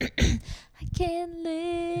can't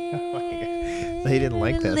live. They didn't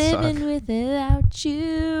like that living song. without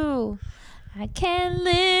you. I can't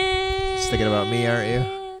live. Just thinking about me, aren't you?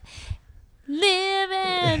 Live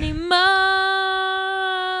anymore.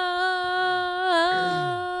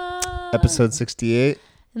 Episode 68.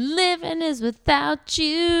 Living is without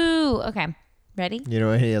you. Okay, ready? You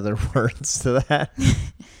know any other words to that?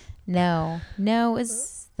 No,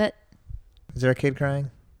 is that? Is there a kid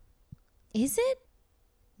crying? Is it?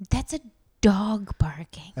 That's a dog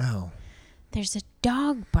barking. Oh, There's a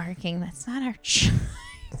dog barking. That's not our child.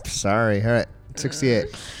 sorry. All right, 68.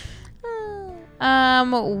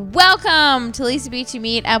 Welcome to Lisa Beach You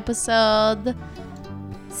Meet episode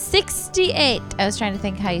 68. I was trying to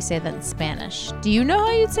think how you say that in Spanish. Do you know how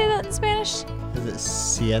you'd say that in Spanish? Is it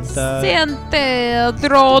sienta? Siente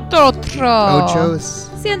otro. Ochos.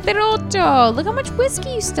 Siente otro. Look how much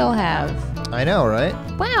whiskey you still have. I know, right?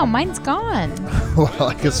 Wow, mine's gone. Well,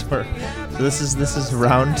 I guess so this is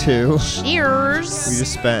round 2. Cheers. We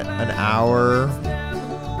just spent an hour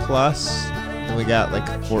plus, and we got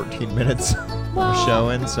like 14 minutes of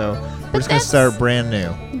showing. So we're just gonna start brand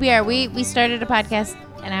new. We started a podcast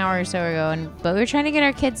an hour or so ago, but we were trying to get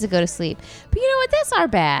our kids to go to sleep. But you know what? That's our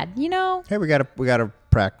bad. You know. Hey, we gotta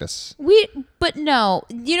practice. But no.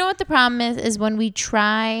 You know what the problem is when we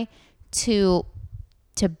try to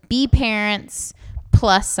be parents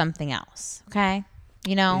plus something else. Okay.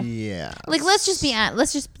 You know. Yeah. Like let's just be honest.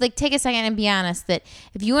 Let's just like take a second and be honest that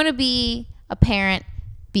if you want to be a parent,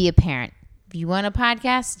 be a parent. If you want a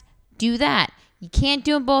podcast, do that. You can't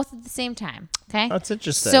do them both at the same time. Okay. That's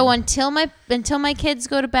interesting. So until my kids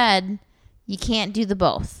go to bed, you can't do the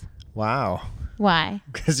both. Wow. Why?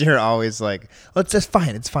 Because you're always like, it's just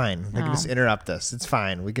fine. It's fine. They can just interrupt us. It's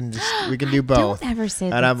fine. We can do both. Don't ever say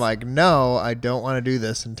that. And I'm like, no, I don't want to do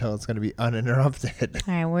this until it's going to be uninterrupted.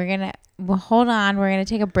 All right, hold on. We're going to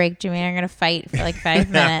take a break, Jimmy. I'm going to fight for like 5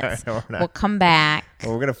 minutes. No, we're not. We'll come back.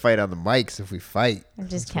 Well, we're going to fight on the mics if we fight. I'm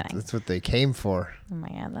just kidding. That's what they came for. Oh my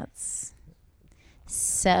God, that's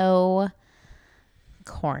so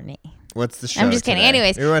corny. What's the show? I'm just kidding. Today?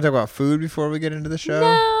 Anyways. You want to talk about food before we get into the show?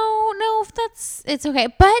 No, it's okay.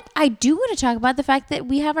 But I do want to talk about the fact that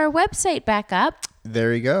we have our website back up.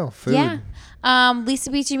 There you go. Food. Yeah.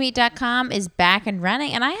 LisaBeachyMeat.com is back and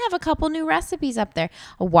running, and I have a couple new recipes up there.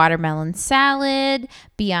 A watermelon salad,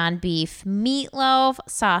 Beyond Beef meatloaf,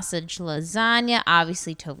 sausage lasagna,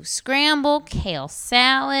 obviously tofu scramble, kale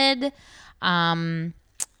salad. I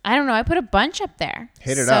don't know. I put a bunch up there.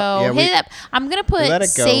 Hit it up. Yeah, hit it up. I'm going to put... Let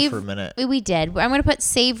it go for a minute. We did. I'm going to put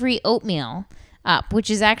savory oatmeal up, which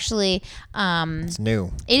is actually it's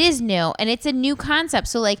new. It is new, and it's a new concept.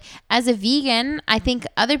 So like as a vegan, I think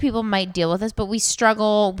other people might deal with this, but we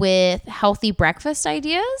struggle with healthy breakfast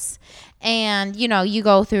ideas. And you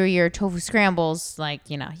go through your tofu scrambles, like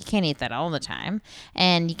you can't eat that all the time,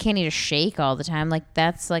 and you can't eat a shake all the time. Like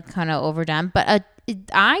that's like kind of overdone. But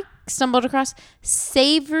I stumbled across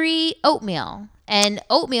savory oatmeal. And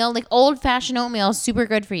oatmeal, like old-fashioned oatmeal, is super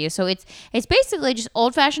good for you. So it's basically just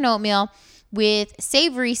old-fashioned oatmeal with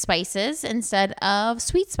savory spices instead of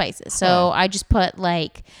sweet spices. So I just put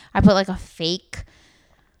a fake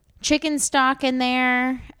chicken stock in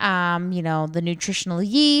there, the nutritional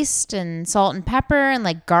yeast and salt and pepper and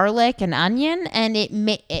like garlic and onion. And I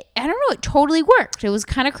don't know, it totally worked. It was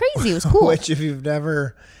kind of crazy. It was cool. Which if you've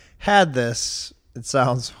never had this, it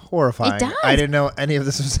sounds horrifying. It does. I didn't know any of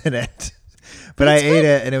this was in it. But I ate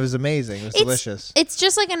it, and it was amazing. It was delicious. It's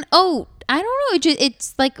just like an oat. I don't know.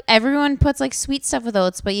 It's like everyone puts like sweet stuff with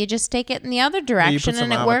oats, but you just take it in the other direction,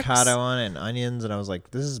 and it works. You put some avocado on it and onions, and I was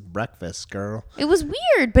like, "This is breakfast, girl." It was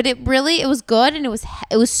weird, but it was good, and it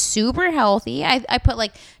was super healthy. I put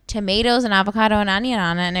like tomatoes and avocado and onion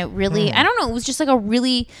on it, and it really I don't know. It was just like a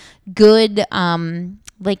really good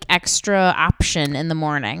like extra option in the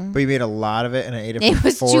morning. But you made a lot of it, and I ate it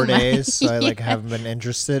for 4 days, so I haven't been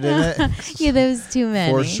interested in it. Yeah, that was too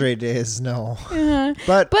many. 4 straight days, no.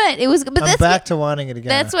 But it was. But I'm back to wanting it again.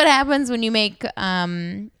 That's what happens when you make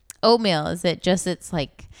oatmeal. Is it's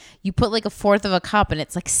like you put like a fourth of a cup, and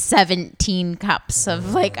it's like 17 cups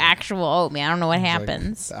of like actual oatmeal. I don't know what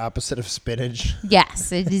happens. Like the opposite of spinach.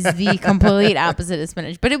 Yes, it is the complete opposite of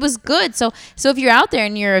spinach. But it was good. So if you're out there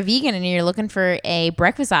and you're a vegan and you're looking for a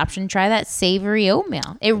breakfast option, try that savory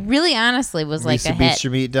oatmeal. It really honestly was like a hit.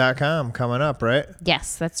 LisaBeachYourMeat.com coming up, right?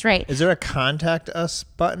 Yes, that's right. Is there a contact us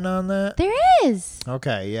button on that? There is.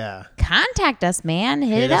 Okay, yeah. Contact us, man.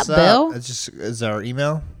 Hit it up, us Bill. Is our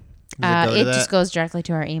email? It just goes directly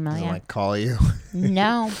to our email. Doesn't Yeah. like call you.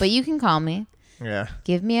 No, but you can call me. Yeah.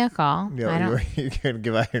 give me a call. Yeah, I don't. you can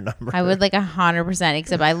give out your number. I would like 100%.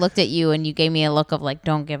 Except I looked at you and you gave me a look of like,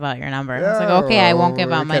 don't give out your number. I was like, okay, I won't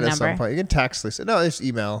give out my number. You can text Lisa. No, just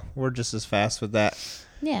email. We're just as fast with that.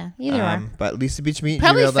 Yeah, either or. But LisaBeachMeet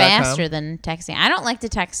Probably gmail.com. faster than texting. I don't like to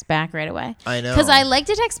text back right away. I know. Because I like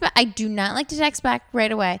to text back. I do not like to text back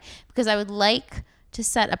right away because I would like to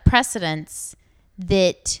set a precedence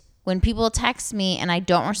that when people text me and I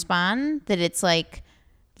don't respond, that it's like,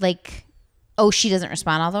 oh, she doesn't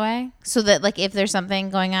respond all the way. So that like if there's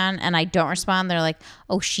something going on and I don't respond, they're like,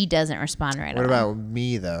 oh, she doesn't respond right away. What about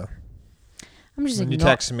me though? I'm just when you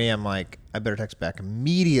text me, I'm like, I better text back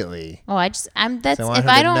immediately. Oh, that's So I want if her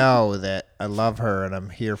I to don't know that I love her and I'm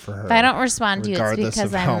here for her. if I don't respond to you, it's regardless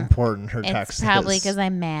because of how important her text it's is. probably because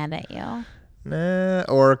I'm mad at you. Nah,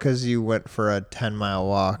 or because you went for a 10-mile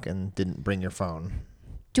walk and didn't bring your phone.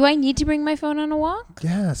 Do I need to bring my phone on a walk?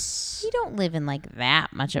 Yes. You don't live in like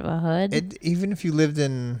that much of a hood. Even if you lived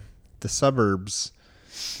in the suburbs,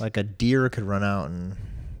 like a deer could run out and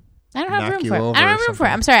I don't have knock room you for it. over I don't or have room for it.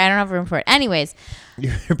 something. I'm sorry, I don't have room for it. Anyways,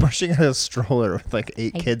 you're pushing a stroller with like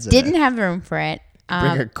 8 kids in it. didn't have room for it.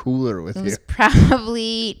 Bring a cooler with It you. was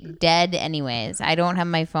probably dead anyways. I don't have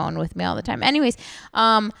my phone with me all the time. Anyways,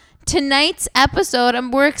 tonight's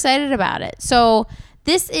episode, we're excited about it. So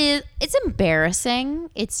it's embarrassing.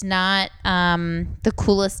 It's not the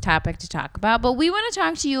coolest topic to talk about, but we want to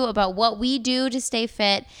talk to you about what we do to stay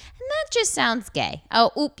fit. And that just sounds gay.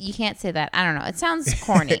 Oh, oop, you can't say that. I don't know. It sounds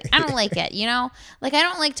corny. I don't like it, you know? Like, I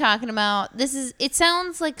don't like talking about it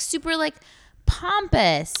sounds like super like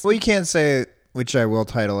pompous. Well, you can't say, which I will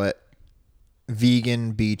title it,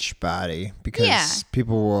 Vegan Beach Body, because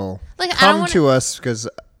people will like, come to us because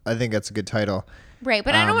I think that's a good title. Right,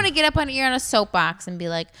 but I don't want to get up on a soapbox and be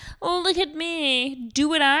like, oh, look at me. Do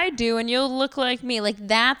what I do and you'll look like me. Like,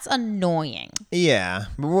 that's annoying. Yeah,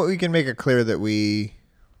 but we can make it clear that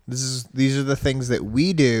these are the things that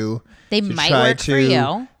we do. They might work for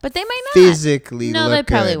you, but they might not. Physically no, look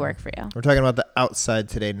they probably good. work for you. We're talking about the outside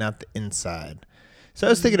today, not the inside. So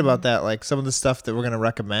I was thinking about that, like some of the stuff that we're going to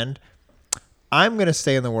recommend. I'm going to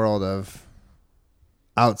stay in the world of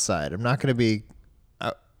outside. I'm not going to be...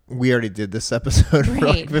 we already did this episode for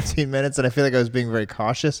like 15 minutes, and I feel like I was being very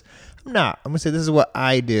cautious. I'm not. I'm going to say this is what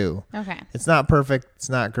I do. Okay. It's not perfect. It's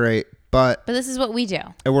not great, but this is what we do.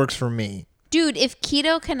 It works for me. Dude, if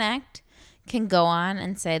Keto Connect can go on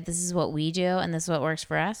and say this is what we do and this is what works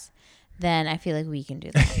for us, then I feel like we can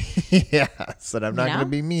do that. Yes, and I'm not going to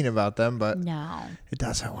be mean about them, but it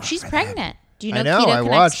doesn't work. She's pregnant. Do you know, I know Keto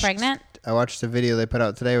Connect's pregnant? I watched a video they put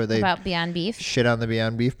out today where they about Beyond Beef. Shit on the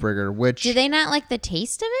Beyond Beef burger, which do they not like the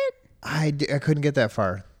taste of it? I couldn't get that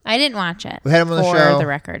far. I didn't watch it. We had them on the show. For the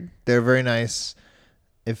record, they're very nice.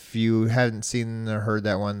 If you haven't seen or heard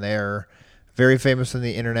that one, they're very famous on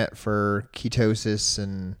the internet for ketosis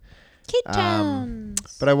and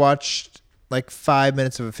ketones. But I watched like 5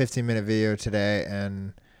 minutes of a 15-minute video today,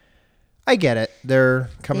 and I get it.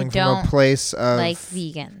 They're coming from a place of like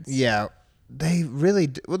vegans. Yeah. They really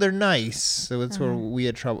well, they're nice. So that's where we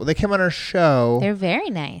had trouble. They came on our show. They're very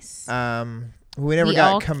nice. We never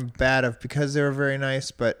got combative because they were very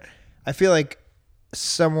nice, but I feel like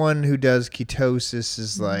someone who does ketosis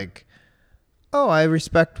is like, oh, I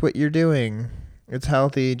respect what you're doing. It's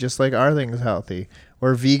healthy, just like our thing's healthy.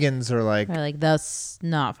 Where vegans are like, that's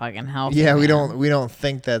not fucking healthy. Yeah, man. we don't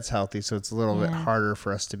think that's healthy, so it's a little bit harder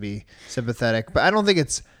for us to be sympathetic. But I don't think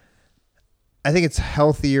I think it's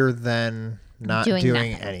healthier than not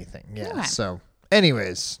doing anything. Yeah. Okay. So,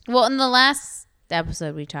 anyways. Well, in the last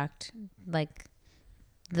episode we talked, like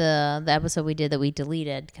the episode we did that we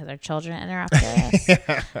deleted because our children interrupted us.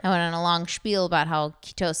 I went on a long spiel about how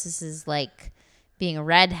ketosis is like being a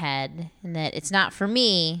redhead and that it's not for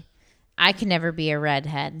me. I can never be a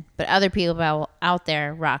redhead, but other people out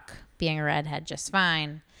there rock being a redhead just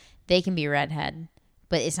fine. They can be a redhead,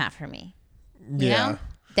 but it's not for me. You know?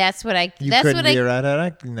 That's what I. You couldn't be a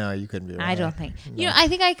redhead? No, you couldn't be a redhead. I don't think. No. You know, I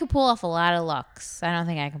think I could pull off a lot of looks. I don't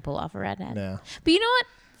think I can pull off a redhead. No. But you know what?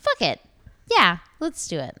 Fuck it. Yeah, let's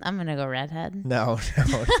do it. I'm gonna go redhead. No.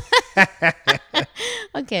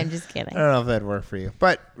 Okay, I'm just kidding. I don't know if that'd work for you,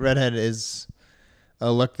 but redhead is a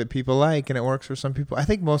look that people like, and it works for some people. I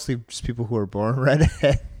think mostly just people who are born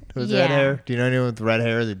redhead with red hair. Do you know anyone with red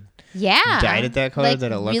hair that dyed it that color like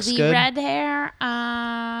that it looks really good? Red hair?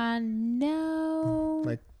 No.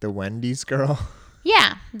 Like the Wendy's girl.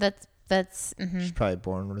 Yeah, that's. She's probably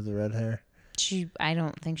born with the red hair. I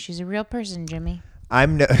don't think she's a real person, Jimmy.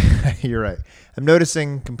 You're right. I'm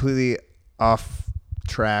noticing completely off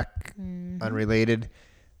track, unrelated,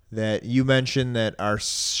 that you mentioned that our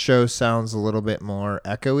show sounds a little bit more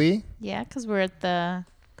echoey. Yeah, because we're at the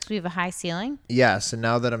Because we have a high ceiling. Yes, and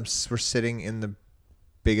now that we're sitting in the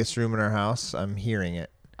biggest room in our house, I'm hearing it.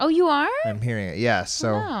 Oh, you are? I'm hearing it. Yes.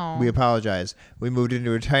 So Wow. we apologize. We moved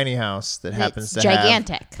into a tiny house that happens to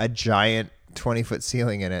gigantic. have a giant 20-foot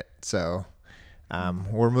ceiling in it. So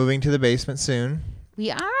we're moving to the basement soon. We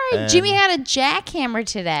are. Jimmy had a jackhammer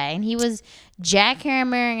today, and he was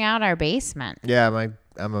jackhammering out our basement. Yeah,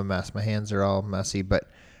 I'm a mess. My hands are all messy, but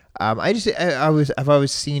I've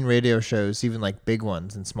always seen radio shows, even like big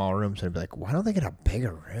ones in small rooms. And I'd be like, why don't they get a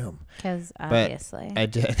bigger room? Because But obviously. I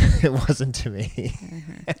did. It wasn't to me.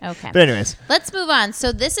 Okay. But anyways, Let's move on.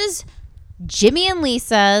 So this is Jimmy and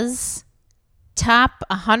Lisa's top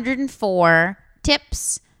 104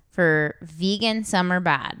 tips for vegan summer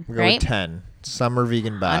bod. we'll go Right? with 10. Summer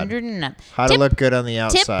vegan bod. 100 and up. How to look good on the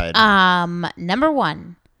outside. Tip number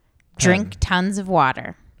 1, drink tons of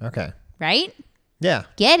water. Okay. Right? Yeah.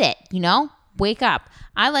 Get it, wake up.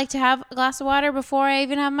 I like to have a glass of water before I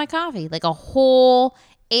even have my coffee, like a whole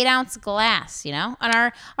 8-ounce glass,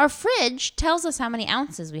 And our fridge tells us how many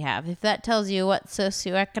ounces we have. If that tells you what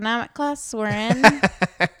socioeconomic class we're in.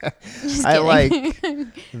 Just I kidding. like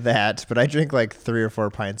that, but I drink like 3 or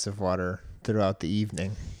 4 pints of water throughout the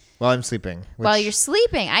evening while I'm sleeping. While you're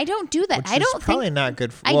sleeping. I don't do that. I don't probably not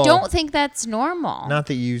good for I don't think that's normal. Not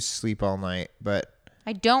that you sleep all night, but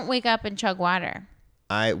I don't wake up and chug water.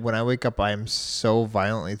 when I wake up, I am so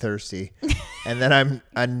violently thirsty, and then I'm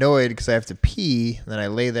annoyed because I have to pee. And then I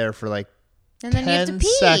lay there for like And then you have to 10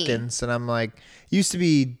 pee. seconds, and I'm like, used to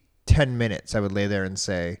be 10 minutes. I would lay there and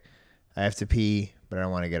say, I have to pee, but I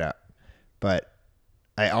don't want to get up. But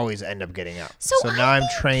I always end up getting up. So now I'm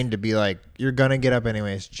trained to be like, you're gonna get up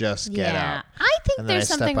anyways. Just get out. I think And then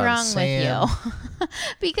there's I step something on wrong sand. with you.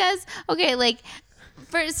 Because, okay, like,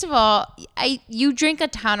 first of all, you drink a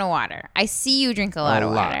ton of water. I see you drink a lot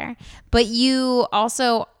of water. But you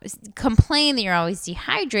also complain that you're always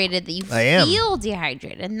dehydrated, that you I am. feel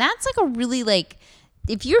dehydrated. And that's like a really, like,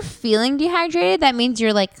 if you're feeling dehydrated, that means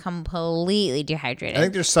you're like completely dehydrated. I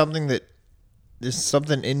think there's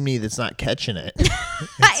something in me that's not catching it.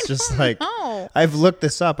 It's just like, know. I've looked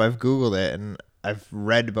this up. I've Googled it, and I've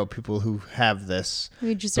read about people who have this.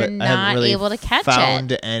 We just but are I haven't not really able to catch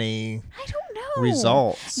found it. any I don't know.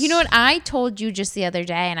 results. You know what I told you just the other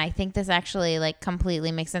day, and I think this actually like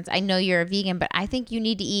completely makes sense. I know you're a vegan, but I think you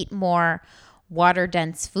need to eat more water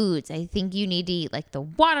dense foods. I think you need to eat like the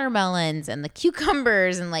watermelons and the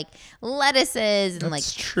cucumbers and like lettuces and like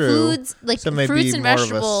That's true. foods like So maybe fruits and more of a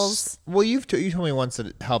vegetables. well, you told me once that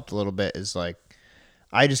it helped a little bit. Is like,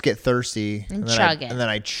 I just get thirsty And then chug it. and then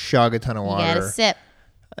I chug a ton of You water. gotta sip.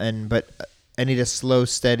 But I need a slow,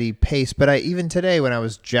 steady pace. But even today when I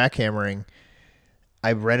was jackhammering,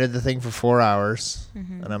 I rented the thing for 4 hours,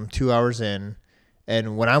 Mm-hmm. and I'm 2 hours in.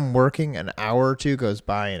 And when I'm working, an hour or two goes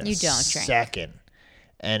by in You a don't drink. second.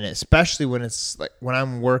 And especially when it's like when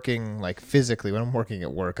I'm working, like physically, when I'm working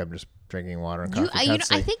at work, I'm just drinking water and coffee. I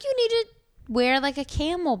think you need to wear like a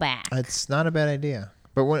Camelback. It's not a bad idea.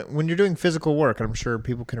 But when you're doing physical work, and I'm sure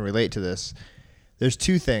people can relate to this, there's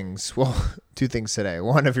 2 things. Well, 2 things today.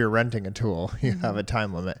 One, if you're renting a tool, you have a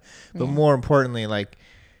time limit. But more importantly, like,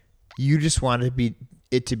 you just want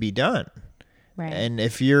it to be done. Right. And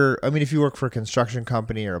if you work for a construction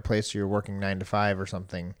company or a place where you're working 9 to 5 or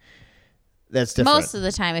something, that's different. Most of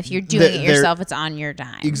the time, if you're doing it yourself, it's on your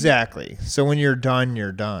dime. Exactly. So when you're done,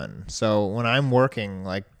 you're done. So when I'm working,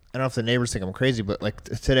 like, I don't know if the neighbors think I'm crazy, but like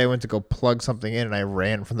today I went to go plug something in and I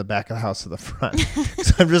ran from the back of the house to the front.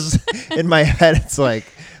 So I'm just, in my head, it's like,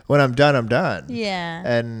 when I'm done, I'm done. Yeah.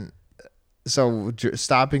 And so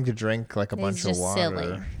stopping to drink like a bunch of just water.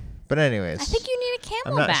 silly. But anyways. I think you need a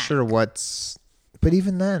Camelback. I'm not sure but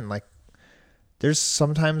even then, like, there's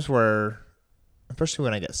sometimes where, especially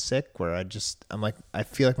when I get sick, where I'm like, I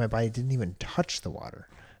feel like my body didn't even touch the water.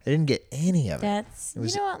 I didn't get any of it. That's, It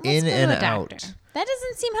was you know what? Let's in go to and a doctor. out. That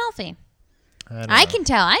doesn't seem healthy. I I can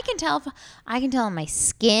tell. I can tell in my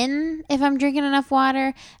skin if I'm drinking enough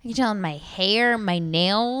water. I can tell in my hair, my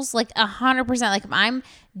nails, like 100%. Like if I'm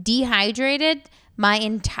dehydrated,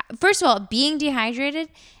 first of all, being dehydrated,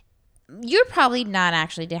 you're probably not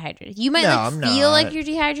actually dehydrated. You might I'm feel not. like you're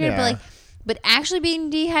dehydrated, Yeah. but actually being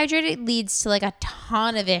dehydrated leads to like a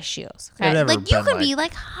ton of issues. I've Okay? never Like you been could be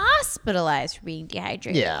like hospitalized for being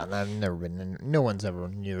dehydrated. Yeah, I've never been. No one's ever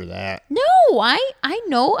near that. No, I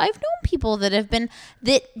know. I've known people that have been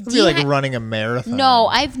that. It'd be like running a marathon. No,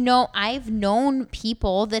 I've known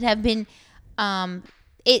people that have been.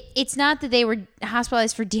 It's not that they were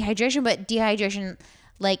hospitalized for dehydration, but dehydration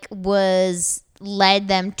like was led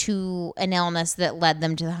them to an illness that led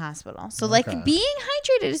them to the hospital. So like being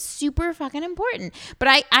hydrated is super fucking important.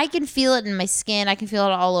 But I can feel it in my skin. I can feel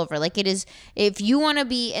it all over. Like it is, if you want to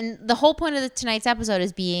be, and the whole point of tonight's episode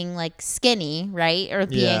is being like skinny, right? Or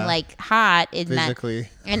being like hot in physically.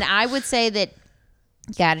 And I would say that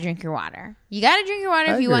you got to drink your water. You got to drink your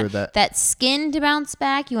water if you want that skin to bounce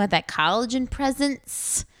back. You want that collagen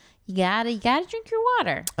presence. You gotta drink your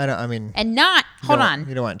water. And not hold on.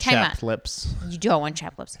 You don't want chapped lips. You don't want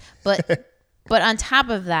chapped lips. But on top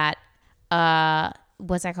of that,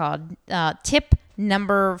 what's that called? Tip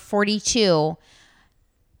number 42.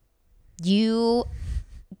 You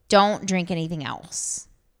don't drink anything else.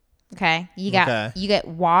 Okay? You get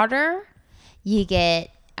water, you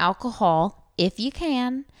get alcohol if you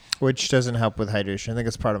can. Which doesn't help with hydration. I think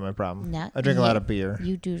it's part of my problem. No, I drink a lot of beer.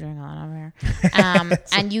 You do drink a lot of beer.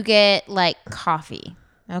 And you get like coffee.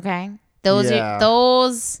 Okay? Those are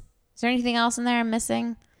those. Is there anything else in there I'm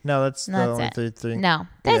missing? No, that's the only three. No,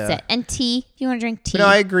 that's it. And tea. If you want to drink tea. No,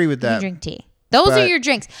 I agree with that. You drink tea. Those are your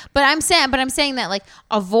drinks. But I'm saying that like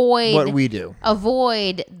avoid what we do.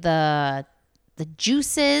 Avoid the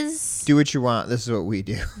juices. Do what you want. This is what we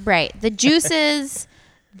do. Right. The juices,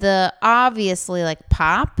 the obviously like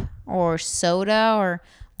pop or soda or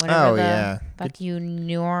whatever fuck you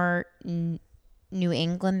New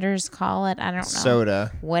Englanders call it. I don't know.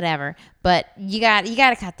 Soda. Whatever. But you got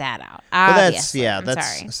to cut that out. Obviously.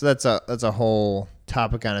 That's a whole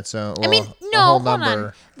topic on its own. Well, hold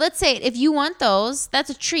on. Let's say if you want those, that's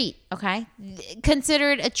a treat, okay?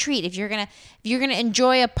 Consider it a treat. If you're going to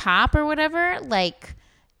enjoy a pop or whatever, like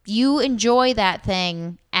you enjoy that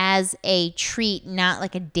thing as a treat, not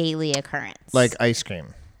like a daily occurrence. Like ice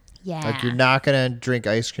cream. Yeah. Like you're not going to drink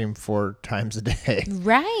ice cream 4 times a day.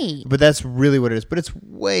 Right. But that's really what it is. But it's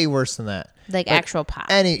way worse than that. Like actual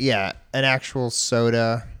pop. An actual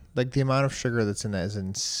soda. Like the amount of sugar that's in that is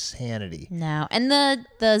insanity. No. And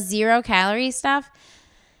the 0 calorie stuff,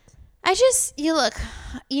 my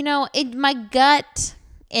gut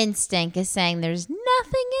instinct is saying there's nothing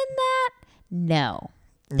in that. No.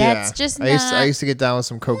 That's just not. I used to get down with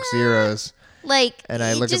some Coke Zeros. Like, and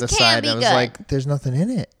I look at the side and I was like, there's nothing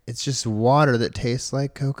in it. It's just water that tastes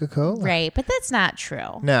like Coca-Cola. Right, but that's not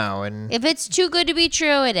true. No, and if it's too good to be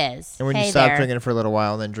true, it is. And when you stop drinking it for a little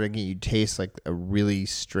while and then drinking, you taste like a really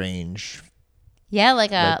strange. Yeah,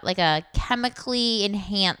 like a chemically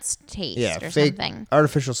enhanced taste or fake something.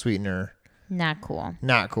 Artificial sweetener. Not cool.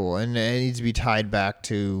 Not cool. And it needs to be tied back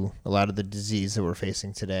to a lot of the disease that we're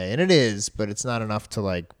facing today. And it is, but it's not enough to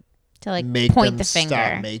make point them the finger.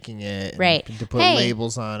 Stop making it. Right. To put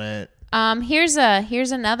labels on it. Here's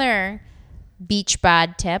another beach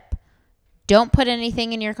bod tip. Don't put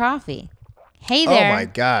anything in your coffee. Hey there. Oh my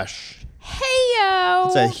gosh. Hey yo.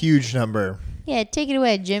 It's a huge number. Yeah, take it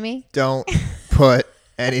away, Jimmy. Don't put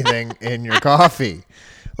anything in your coffee.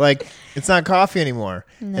 Like, it's not coffee anymore.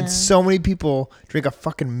 No. And so many people drink a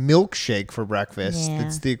fucking milkshake for breakfast. Yeah.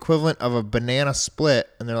 It's the equivalent of a banana split.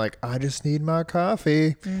 And they're like, I just need my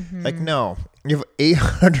coffee. Mm-hmm. Like, no. You have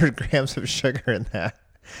 800 grams of sugar in that.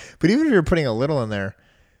 But even if you're putting a little in there,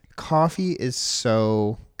 coffee is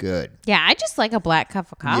so good. Yeah, I just like a black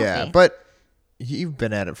cup of coffee. Yeah, but you've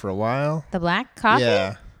been at it for a while. The black coffee?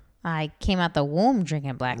 Yeah. I came out the womb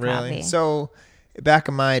drinking black coffee. So back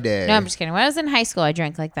in my day. No, I'm just kidding. When I was in high school, I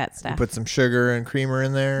drank like that stuff. Put some sugar and creamer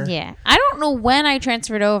in there. Yeah. I don't know when I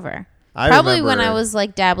transferred over. Probably when I was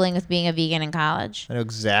like dabbling with being a vegan in college. I know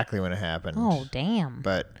exactly when it happened. Oh, damn.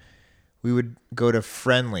 But we would go to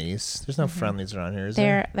Friendly's. There's no Friendly's around here, is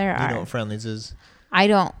there? There are. Do you know what Friendly's is? I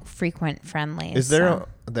don't frequent Friendly's. Is there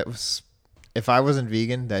if I wasn't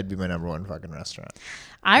vegan, that'd be my number one fucking restaurant.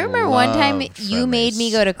 I remember one time you made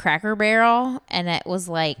me go to Cracker Barrel, and it was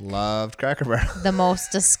like loved Cracker Barrel. The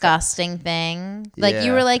most disgusting thing. Like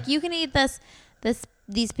you were like, you can eat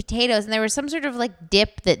these potatoes, and there was some sort of like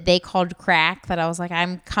dip that they called crack that I was like,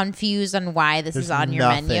 I'm confused on why this is on your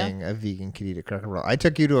menu. Nothing a vegan could eat at Cracker Barrel. I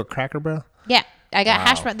took you to a Cracker Barrel. Yeah, I got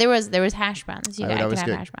hash browns. There was hash browns. I would always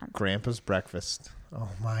get hash browns. Grandpa's breakfast. Oh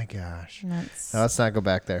my gosh. Now, let's not go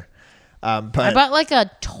back there. But I bought like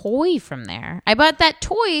a toy from there. I bought that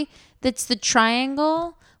toy that's the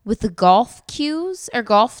triangle with the golf cues or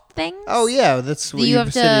golf things. Oh yeah, that's what you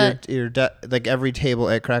have to. Like every table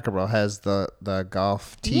at Cracker Barrel has the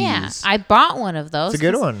golf tees. Yeah, I bought one of those. It's a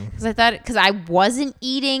good one because I wasn't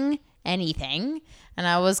eating anything and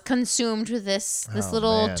I was consumed with this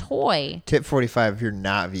little toy. Tip 45: if you're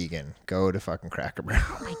not vegan, go to fucking Cracker Barrel.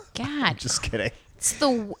 Oh my god! Just kidding.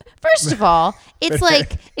 First of all, it's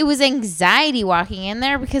like it was anxiety walking in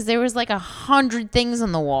there because there was like 100 things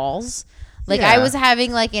on the walls. Like I Yeah. was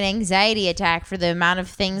having like an anxiety attack for the amount of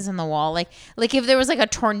things on the wall. Like if there was like a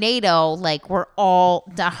tornado, like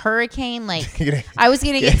the hurricane, like Gonna- I was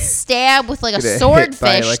gonna get stabbed with like a Get hit by,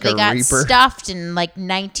 swordfish like, that a got reaper. stuffed in like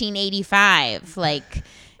 1985. Like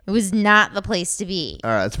it was not the place to be. All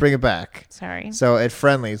right, let's bring it back. Sorry, So at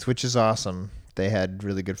Friendly's, which is awesome, they had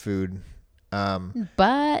really good food.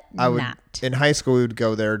 but I would not. in high school we would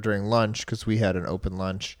go there during lunch because we had an open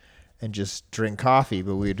lunch and just drink coffee,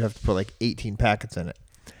 but we'd have to put like 18 packets in it.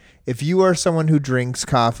 If you are someone who drinks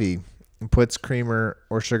coffee and puts creamer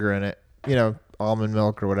or sugar in it, almond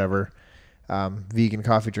milk or whatever, vegan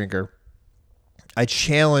coffee drinker, I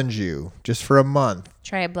challenge you just for a month.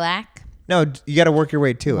 Try it black. No, you got to work your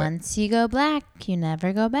way to it. Once you go black, you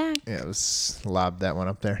never go back. Yeah, it was lobbed that one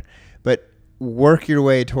up there. But work your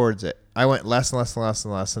way towards it. I went less and less and less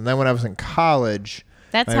and less. And then when I was in college,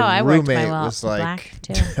 That's my how I worked my roommate way was to like, black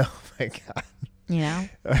too. oh my God. You know,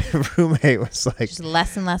 My roommate was like, just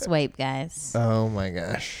less and less weight, guys. oh my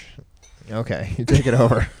gosh. Okay, you take it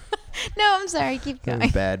over. No, I'm sorry. Keep Very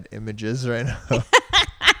going. bad images right now.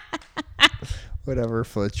 Whatever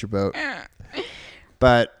floats your boat.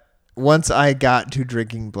 But once I got to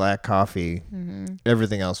drinking black coffee,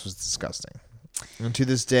 everything else was disgusting. And to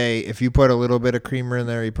this day, if you put a little bit of creamer in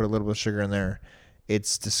there, you put a little bit of sugar in there,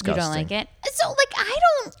 it's You disgusting. don't like it? So, like, I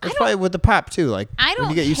It's probably with the pop too. Like I when don't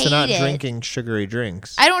you get used to not hate it. drinking sugary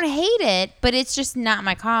drinks. don't hate it, but it's just not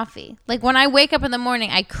my coffee. Like, when I wake up in the morning,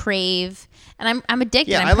 I crave, and I'm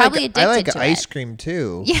addicted. Yeah, I'm probably I addicted like to ice it. cream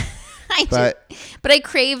too. Yeah, I But- do. But I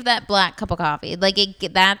crave that black cup of coffee. Like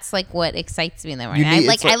that's like what excites me in the morning. need-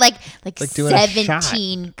 I it's like like doing a shot.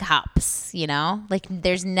 17 cups. You know, like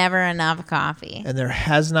there's never enough coffee. And there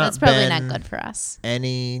has not That's probably been not good for us.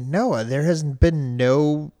 there hasn't been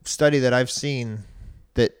no study that I've seen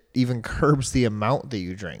that even curbs the amount that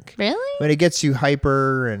you drink. Really? When it gets you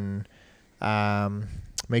hyper and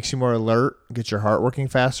makes you more alert, gets your heart working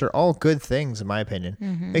faster, all good things in my opinion.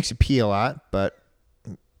 Makes you pee a lot, but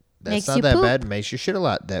that's Makes not you that poop. bad. Makes you shit a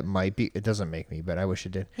lot. That might be. It doesn't make me, but I wish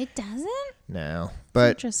it did. It doesn't? No,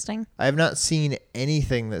 but Interesting. I have not seen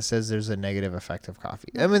anything that says there's a negative effect of coffee.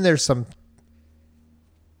 I mean, there's some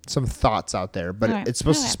thoughts out there, but Alright, it's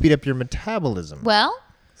supposed to alright. speed up your metabolism. Well,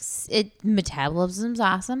 metabolism's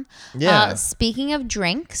awesome. Yeah. Speaking of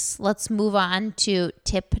drinks, let's move on to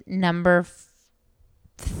tip number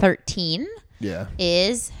 13 Yeah.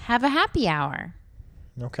 is have a happy hour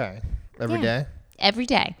Okay. Every Yeah. day. every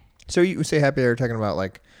day. So you say happy hour talking about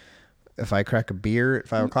like if I crack a beer at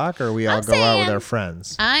 5 o'clock, or we all I'm go out with saying- our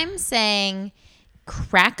friends. I'm saying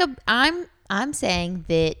I'm saying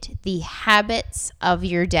that the habits of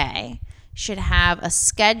your day should have a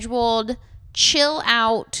scheduled chill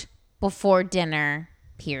out before dinner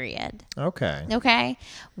period. Okay. Okay.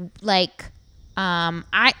 Like,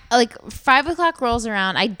 I like 5 o'clock rolls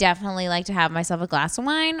around. I definitely like to have myself a glass of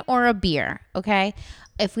wine or a beer. Okay.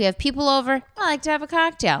 If we have people over, I like to have a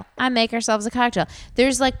cocktail. I make ourselves a cocktail.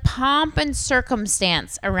 There's like pomp and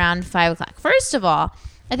circumstance around 5 o'clock. First of all,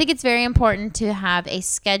 I think it's very important to have a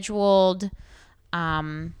scheduled,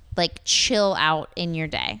 like chill out in your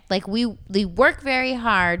day. Like we work very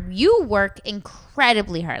hard. You work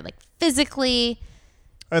incredibly hard, like physically.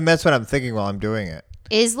 And that's what I'm thinking while I'm doing it.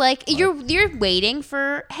 Is like you're waiting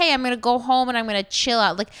for, hey, I'm gonna go home and I'm gonna chill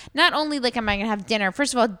out. Like not only like am I gonna have dinner.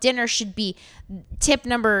 First of all, dinner should be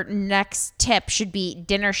next tip should be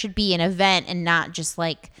dinner should be an event and not just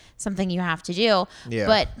like something you have to do. Yeah.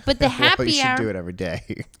 But the Well, happy you should hour. do it every day.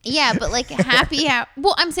 Yeah, but like happy hour.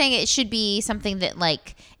 Well, I'm saying it should be something that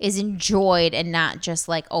like is enjoyed and not just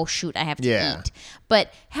like, oh shoot, I have to Yeah. eat.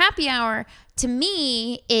 But happy hour to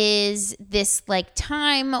me is this like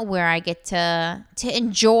time where I get to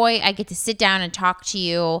enjoy. I get to sit down and talk to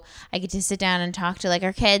you. I get to sit down and talk to like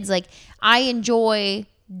our kids. Like I enjoy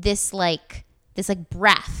this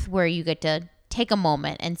breath where you get to take a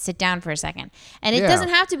moment and sit down for a second. And it Yeah. doesn't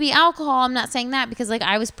have to be alcohol. I'm not saying that because like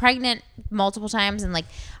I was pregnant multiple times and like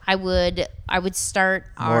I would start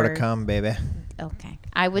More our to come, baby. Okay.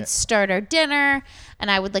 I would start our dinner and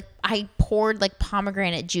I poured like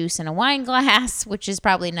pomegranate juice in a wine glass, which is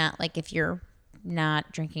probably not like if you're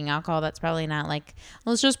not drinking alcohol, that's probably not like,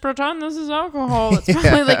 let's just pretend this is alcohol. It's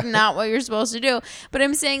probably like not what you're supposed to do. But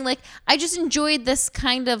I'm saying like, I just enjoyed this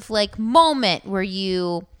kind of like moment where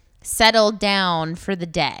you settle down for the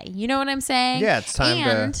day. You know what I'm saying? Yeah, it's time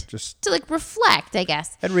and to just to like reflect, I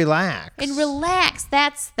guess. and relax. And relax.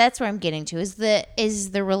 That's where I'm getting to is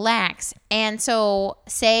the relax. And so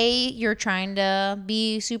say you're trying to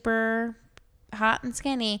be super hot and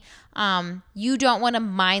skinny, you don't want to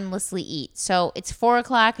mindlessly eat. So it's 4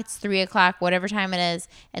 o'clock, it's 3 o'clock, whatever time it is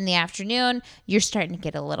in the afternoon, you're starting to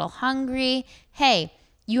get a little hungry. Hey,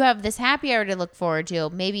 you have this happy hour to look forward to.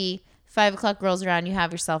 Maybe 5 o'clock rolls around, you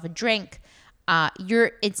have yourself a drink.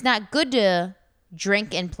 It's not good to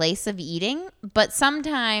drink in place of eating, but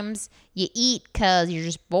sometimes you eat because you're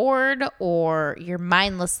just bored or you're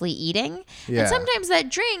mindlessly eating. Yeah. And sometimes that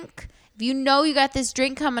drink, if you know you got this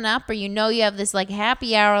drink coming up, or you know you have this like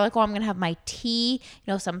happy hour, like, oh, I'm going to have my tea.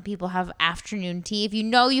 You know, some people have afternoon tea. If you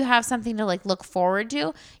know you have something to like look forward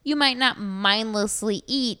to, you might not mindlessly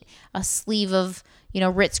eat a sleeve of,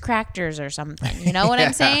 Ritz crackers or something. You know what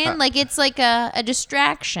I'm saying? Like, it's like a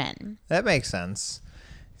distraction. That makes sense.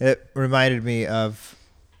 It reminded me of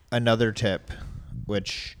another tip,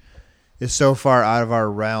 which is so far out of our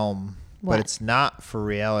realm, but it's not for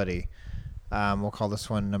reality. We'll call this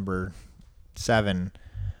one number 7.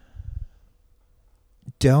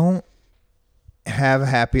 Don't have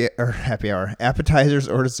happy hour appetizers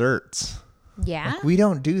or desserts. Yeah. Like, we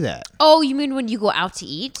don't do that. Oh, you mean when you go out to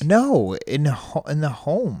eat? No, in the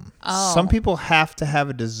home. Oh. Some people have to have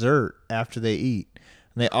a dessert after they eat,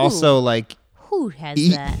 and they also like Who has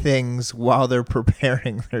eat that? things while they're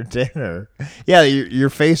preparing their dinner. Yeah, your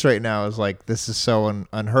face right now is like, this is so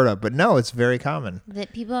unheard of, but no, it's very common.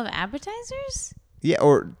 That people have appetizers? Yeah,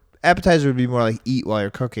 or appetizer would be more like eat while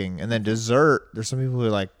you're cooking, and then dessert. There's some people who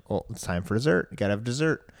are like, well, it's time for dessert. You gotta have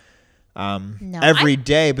dessert every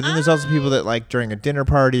day. But then there's also people that like during a dinner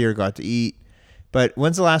party or go out to eat. But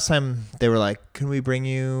when's the last time they were like, can we bring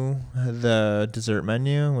you the dessert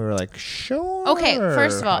menu? And we were like, sure. Okay,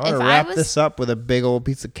 first of all, I wanna wrap this up with a big old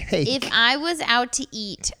piece of cake. If I was out to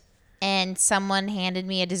eat and someone handed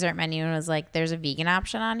me a dessert menu and was like, there's a vegan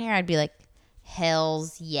option on here, I'd be like,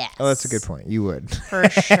 hells yes. Oh, that's a good point. You would. For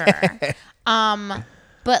sure.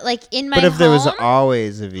 But like in my But if home, there was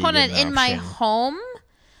always a vegan hold on, in my option. home,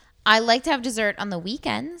 I like to have dessert on the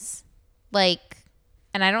weekends. Like,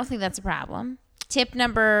 and I don't think that's a problem. Tip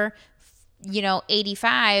number,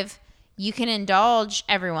 85, you can indulge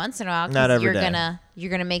every once in a while. Not every you're day.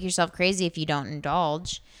 You're gonna make yourself crazy if you don't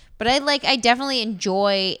indulge. But I definitely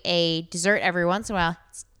enjoy a dessert every once in a while.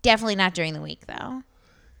 It's definitely not during the week though.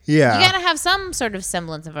 Yeah. You gotta have some sort of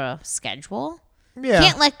semblance of a schedule. Yeah. You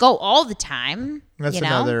can't let go all the time. That's you know?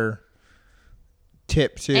 another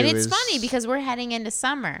tip too. And it's funny because we're heading into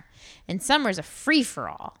summer, and summer's a free for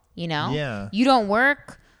all. Yeah. You don't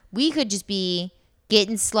work. We could just be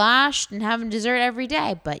getting sloshed and having dessert every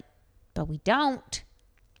day, but we don't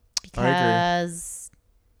because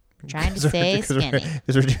we're trying to stay skinny.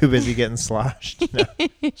 Because we're too busy getting sloshed. No,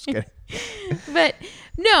 just kidding. But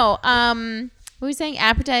no, what were we saying?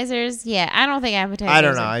 Appetizers? Yeah, I don't think appetizers. I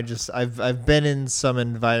don't know. I've been in some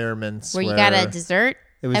environments where you got a dessert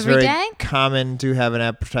it was every very day? common to have an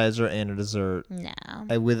appetizer and a dessert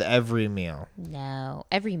No, with every meal.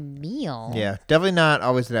 every meal. Yeah, definitely not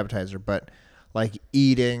always an appetizer, but like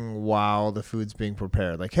eating while the food's being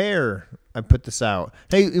prepared. Like, here, I put this out.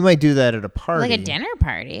 Hey, you might do that at a party. Like a dinner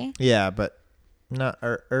party. Yeah, but not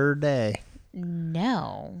every day.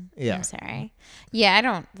 No. Yeah. I'm sorry. Yeah, I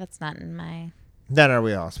don't. That's not in my. Not our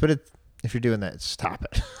wheelhouse. But if you're doing that, stop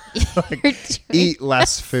it. You're doing Eat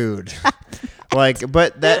less food. But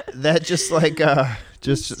that just like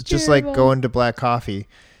just like terrible. going to black coffee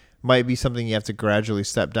might be something you have to gradually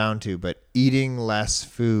step down to. But eating less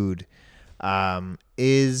food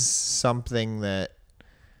is something that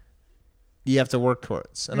you have to work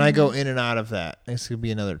towards. And I go in and out of that. This could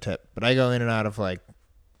be another tip. But I go in and out of like,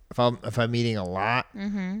 if I'm eating a lot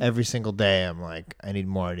every single day, I'm like, I need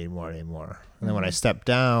more. And then when I step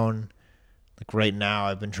down, like right now,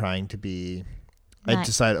 I've been trying to be. I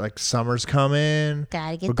decided like summer's coming.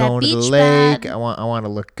 Gotta get We're that going to the beach lake. bod. I want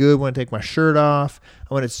to look good. I want to take my shirt off.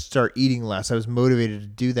 I want to start eating less. I was motivated to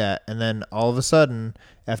do that, and then all of a sudden,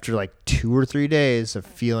 after like 2 or 3 days of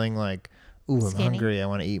feeling like, ooh, I'm Skinny. hungry. I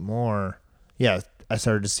want to eat more. Yeah, I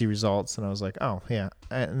started to see results, and I was like, oh yeah.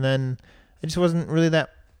 And then I just wasn't really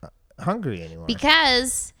that hungry anymore.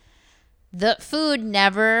 Because the food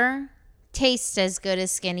never tastes as good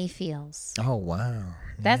as skinny feels. Oh wow.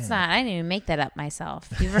 That's not. I didn't even make that up myself.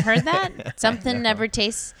 You ever heard that? Something never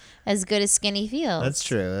tastes as good as skinny feels. That's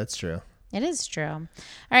true. It is true. All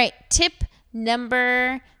right. Tip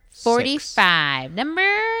number 45. Number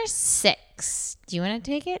 6. Do you want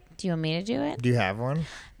to take it? Do you want me to do it? Do you have one?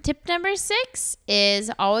 Tip number 6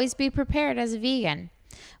 is always be prepared as a vegan.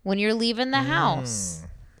 When you're leaving the house,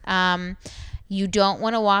 you don't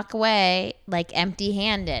want to walk away like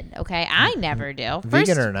empty-handed, okay? I never do.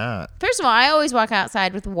 Vegan or not? First of all, I always walk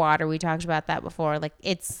outside with water. We talked about that before. Like,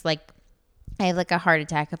 it's like I have like a heart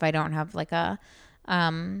attack if I don't have like a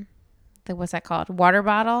what's that called? Water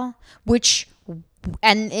bottle,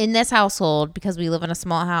 and in this household, because we live in a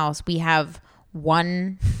small house, we have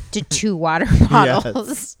 1 to 2 water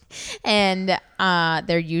bottles. And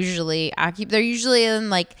they're usually in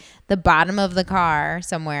like the bottom of the car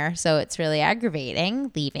somewhere, so it's really aggravating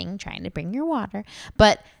trying to bring your water.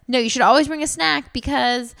 But no, you should always bring a snack,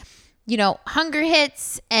 because hunger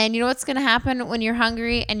hits, and you know what's going to happen when you're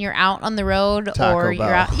hungry and you're out on the road Taco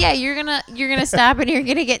Bell. you're going to stop and you're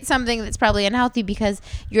going to get something that's probably unhealthy, because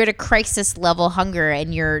you're at a crisis level hunger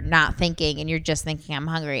and you're not thinking, and you're just thinking I'm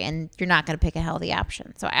hungry, and you're not going to pick a healthy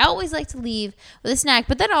option. So I always like to leave with a snack,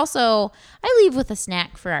 but then also I leave with a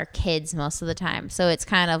snack for our kids most of the time. So it's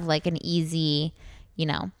kind of like an easy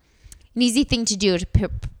thing to do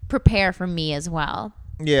to prepare for me as well.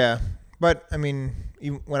 Yeah. But I mean,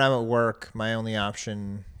 when I'm at work, my only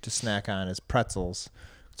option to snack on is pretzels.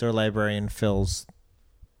 So our librarian fills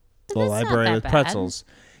the library with pretzels.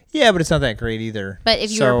 Yeah, but it's not that great either. But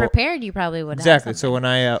if you were prepared, you probably would have. Exactly. So when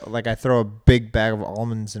I throw a big bag of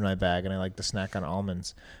almonds in my bag, and I like to snack on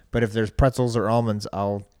almonds. But if there's pretzels or almonds,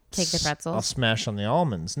 I'll take the pretzels. I'll smash on the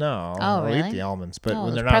almonds. No, I'll really? Eat the almonds. But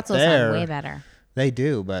when they're not pretzels there, sound way better. They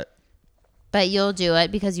do, but you'll do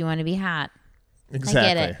it because you want to be hot.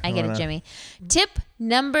 Exactly. I get it, Jimmy. Tip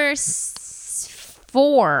number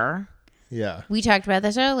 4. Yeah. We talked about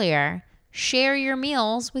this earlier. Share your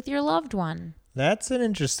meals with your loved one. That's an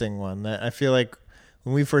interesting one. That I feel like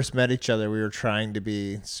when we first met each other, we were trying to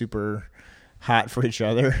be super hot for each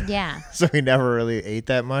other. Yeah. So we never really ate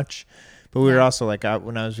that much. But we were also like,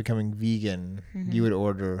 when I was becoming vegan, you would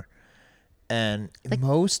order. And like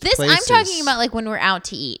most places, I'm talking about like when we're out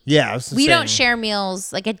to eat. Yeah, we don't share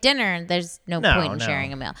meals like at dinner. There's no point in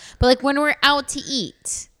sharing a meal. But like when we're out to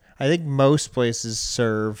eat, I think most places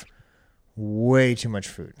serve way too much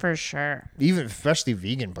food. For sure. Even especially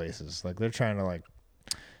vegan places, like they're trying to like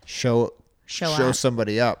show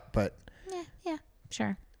somebody up. But yeah,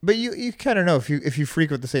 sure. But you kind of know if you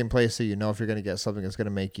frequent the same place, so you know if you're gonna get something that's gonna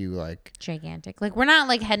make you like gigantic. Like we're not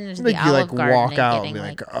like heading into the Olive Garden walk and out getting,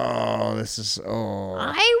 and be like, oh, this is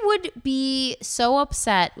I would be so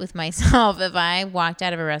upset with myself if I walked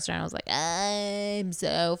out of a restaurant and I was like, I'm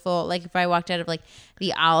so full. Like if I walked out of like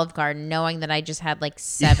the Olive Garden knowing that I just had like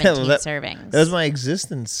 17 servings. That was my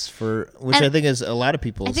existence which I think is a lot of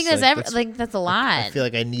people. I think that's a lot. I feel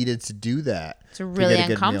like I needed to do that. It's really to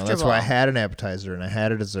get a good meal. That's why I uncomfortable. had an appetizer and I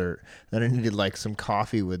had a dessert. Then I needed like some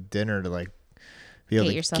coffee with dinner to like be able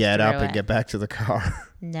to get up and get back to the car.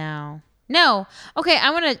 No. Okay, I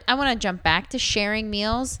want to jump back to sharing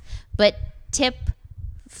meals, but tip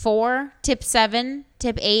 4, tip 7,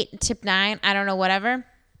 tip 8, tip 9, I don't know, whatever.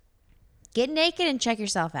 Get naked and check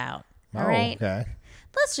yourself out. All right? Okay.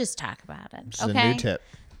 Let's just talk about it. This is a new tip.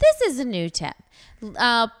 This is a new tip.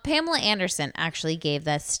 Pamela Anderson actually gave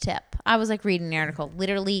this tip. I was like reading an article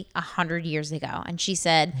literally 100 years ago, and she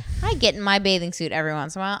said, I get in my bathing suit every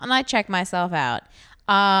once in a while, and I check myself out.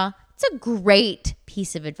 It's a great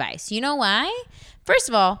piece of advice. You know why? First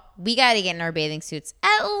of all, we got to get in our bathing suits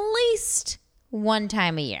at least one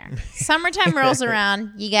time a year. Summertime rolls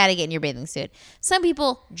around, you got to get in your bathing suit. Some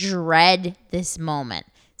people dread this moment.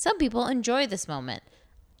 Some people enjoy this moment.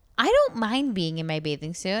 I don't mind being in my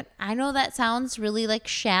bathing suit. I know that sounds really like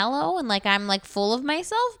shallow and like I'm like full of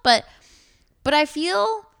myself, but I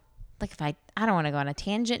feel like if I don't want to go on a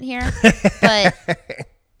tangent here,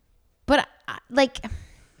 but like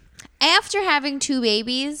after having 2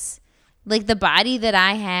 babies, like the body that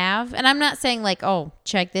I have, and I'm not saying like, oh,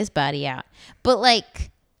 check this body out, but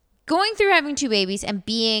like going through having 2 babies and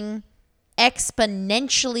being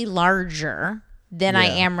exponentially larger than I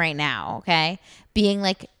am right now, okay? Being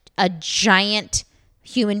like a giant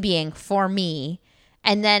human being for me,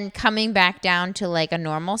 and then coming back down to like a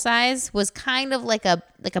normal size was kind of like a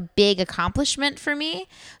big accomplishment for me.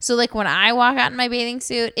 So like when I walk out in my bathing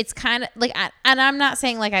suit, it's kind of like, and I'm not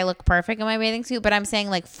saying like I look perfect in my bathing suit, but I'm saying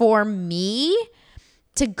like for me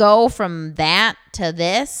to go from that to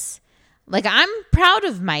this, like I'm proud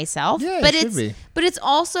of myself. Yeah, but it's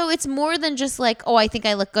also, it's more than just like, oh, I think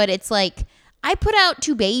I look good. It's like I put out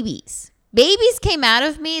 2 babies. Babies came out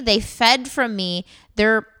of me. They fed from me.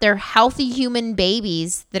 They're healthy human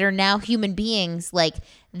babies that are now human beings. Like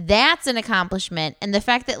that's an accomplishment. And the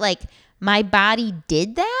fact that like my body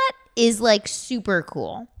did that is like super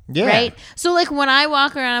cool. Yeah. Right. So like when I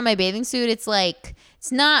walk around in my bathing suit, it's like,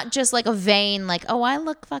 it's not just like a vain, like, oh, I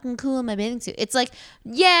look fucking cool in my bathing suit. It's like,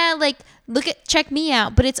 yeah, like check me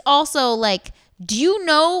out. But it's also like, do you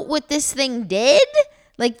know what this thing did?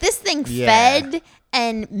 Like this thing fed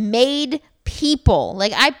and made people.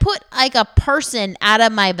 Like I put like a person out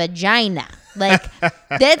of my vagina. Like,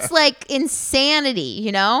 that's like insanity,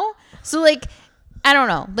 you know? So like, I don't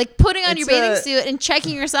know. Like putting on your bathing suit and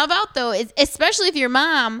checking yourself out though, is, especially if you're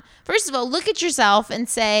mom, first of all, look at yourself and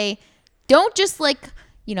say, don't just like,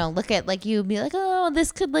 you know, look at like you be like, oh,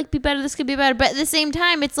 this could like be better. This could be better. But at the same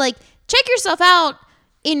time, it's like, check yourself out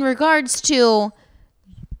in regards to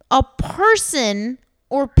a person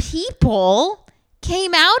or people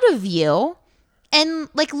came out of you and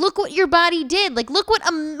like, look what your body did. Like, look what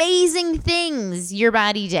amazing things your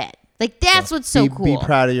body did. Like, that's what's so cool. Be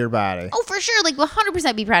proud of your body. Oh, for sure. Like,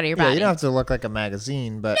 100% be proud of your body. You don't have to look like a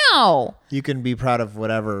magazine, but no, you can be proud of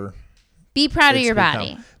whatever. Be proud of your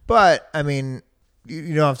body. But, I mean,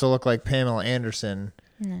 you don't have to look like Pamela Anderson.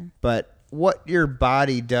 No. But what your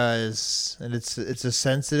body does, and it's a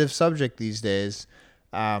sensitive subject these days,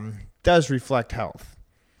 does reflect health.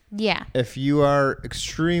 Yeah. If you are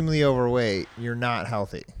extremely overweight, you're not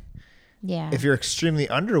healthy. Yeah. If you're extremely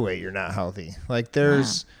underweight, you're not healthy. Like,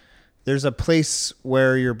 there's a place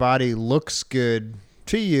where your body looks good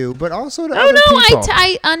to you, but also to other people.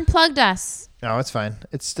 I unplugged us. No, it's fine.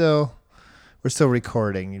 We're still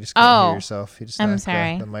recording. You just can't hear yourself. You just I'm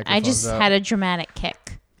sorry. I just had a dramatic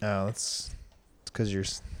kick. Oh, it's because your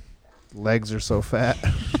legs are so fat.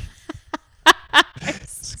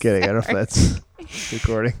 Just kidding. I don't know if that's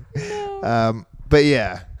recording. No. But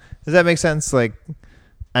yeah, does that make sense? Like,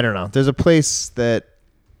 I don't know. There's a place that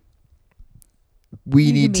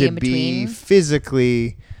we need to be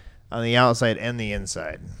physically on the outside and the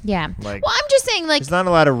inside. Yeah. Like, well, I'm just saying, like, there's not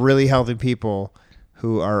a lot of really healthy people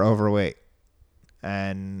who are overweight.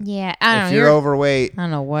 And yeah, I don't if know. you're overweight, I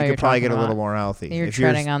don't know what you you're could probably get about. a little more healthy. You're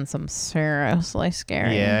treading on some seriously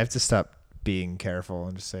scary. Yeah, I have to stop being careful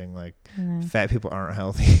and just saying like fat people aren't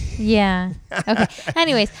healthy. Yeah. Okay.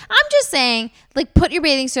 Anyways, I'm just saying, like, put your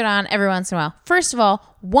bathing suit on every once in a while. First of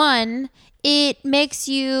all, one, it makes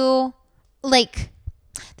you like.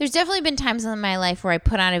 There's definitely been times in my life where I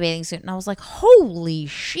put on a bathing suit and I was like, holy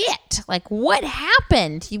shit. Like, what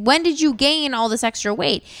happened? When did you gain all this extra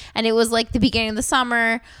weight? And it was like the beginning of the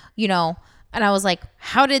summer, you know, and I was like,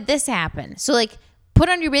 how did this happen? So like, put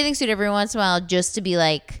on your bathing suit every once in a while just to be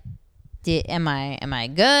like, am I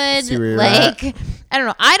good? Like, I don't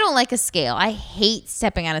know. I don't like a scale. I hate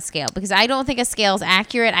stepping on a scale because I don't think a scale is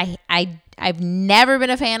accurate. I've never been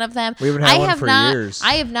a fan of them. We haven't had one for years.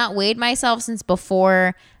 I have not weighed myself since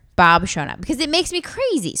before Bob showed up because it makes me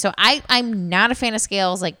crazy. So I'm not a fan of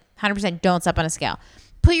scales. Like 100% don't step on a scale.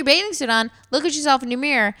 Put your bathing suit on. Look at yourself in your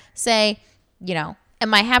mirror. Say, you know,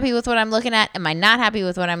 am I happy with what I'm looking at? Am I not happy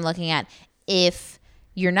with what I'm looking at? If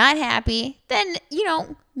you're not happy, then, you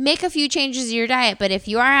know, make a few changes to your diet. But if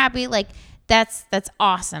you are happy, like, that's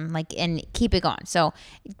awesome. Like, and keep it going. So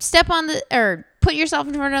put yourself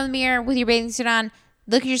in front of the mirror with your bathing suit on.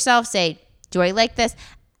 Look at yourself. Say, do I like this?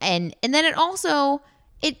 And then it also,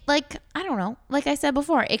 like, I don't know. Like I said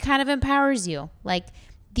before, it kind of empowers you. Like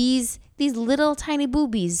these little tiny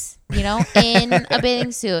boobies, you know, in a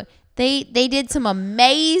bathing suit. They did some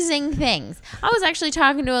amazing things. I was actually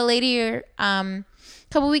talking to a lady a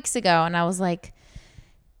couple weeks ago, and I was like,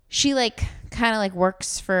 she like kind of like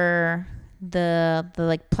works for the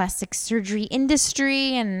like plastic surgery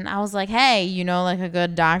industry, and I was like, hey, you know, like a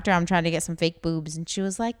good doctor, I'm trying to get some fake boobs. And she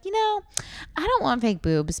was like, you know, I don't want fake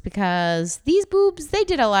boobs because these boobs, they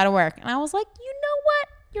did a lot of work. And I was like, you know what,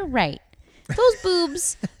 you're right, those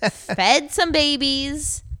boobs fed some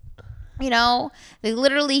babies, you know, they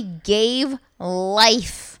literally gave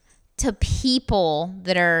life to people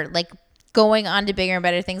that are like going on to bigger and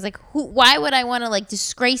better things. Like, why would I want to like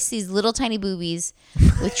disgrace these little tiny boobies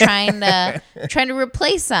with trying to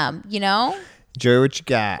replace them, you know? Enjoy what you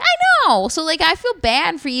got. I know. So like, I feel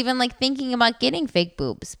bad for even like thinking about getting fake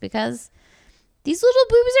boobs because these little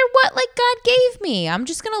boobies are what like God gave me. I'm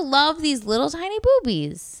just going to love these little tiny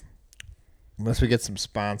boobies. Unless we get some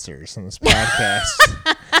sponsors on this podcast.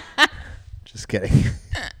 Just kidding.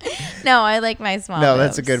 No, I like my small No, boobs.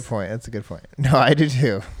 that's a good point. That's a good point. No, I do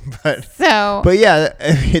too. But yeah,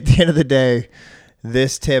 at the end of the day,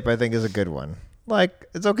 this tip I think is a good one. Like,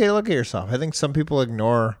 it's okay to look at yourself. I think some people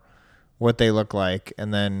ignore what they look like,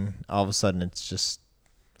 and then all of a sudden it's just,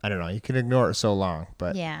 I don't know, you can ignore it so long.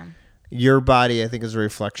 But yeah, your body, I think, is a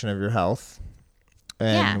reflection of your health.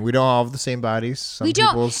 And we don't all have the same bodies. Some we don't.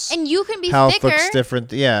 people's and you can be health thicker. Looks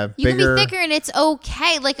different. Yeah, you bigger. can be thicker, and it's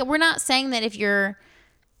okay. Like, we're not saying that if you're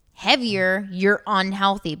heavier, you're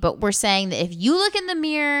unhealthy. But we're saying that if you look in the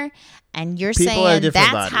mirror and you're saying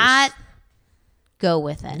that's bodies. hot, go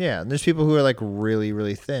with it. Yeah, and there's people who are like really,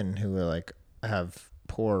 really thin who are like have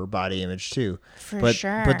poor body image too. For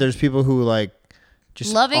sure. But there's people who like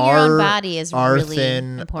just loving your own body is really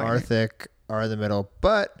thin, important. are thick, are in the middle.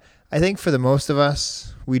 But I think for the most of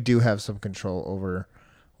us, we do have some control over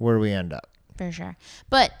where we end up. For sure.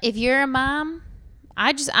 But if you're a mom,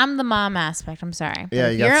 I'm the mom aspect. I'm sorry. But Yeah,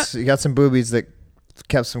 if you got some boobies that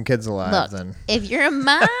kept some kids alive. look, Then if you're a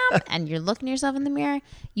mom and you're looking at yourself in the mirror,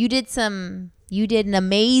 you did an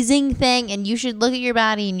amazing thing, and you should look at your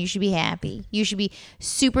body and you should be happy. You should be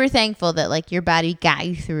super thankful that like your body got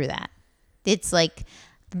you through that. It's like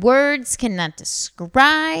words cannot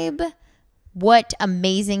describe what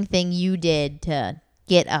amazing thing you did to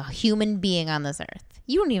get a human being on this earth.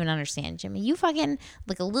 You don't even understand, Jimmy. You fucking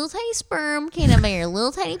like a little tiny sperm came out of your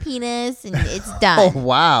little tiny penis, and it's oh done.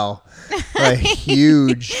 wow, a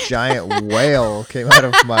huge giant whale came out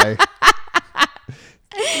of my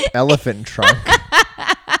elephant trunk.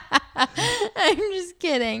 I'm just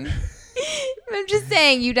kidding. I'm just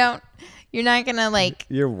saying you're not gonna like.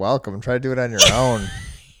 You're welcome. Try to do it on your own.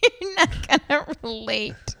 You're not gonna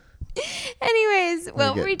relate. Anyways,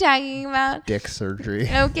 what were we talking about? Dick surgery.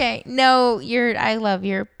 Okay. No, I love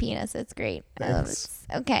your penis. It's great. I love it. Thanks.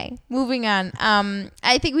 Okay. Moving on.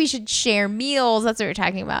 I think we should share meals. That's what we're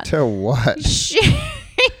talking about. To what? Sharing.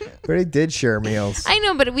 We already did share meals. I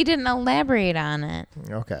know, but we didn't elaborate on it.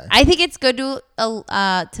 Okay. I think it's good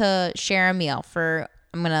to share a meal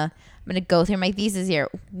I'm gonna go through my thesis here.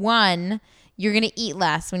 One, you're gonna eat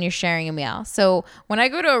less when you're sharing a meal. So when I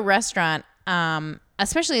go to a restaurant,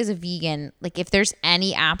 especially as a vegan, like if there's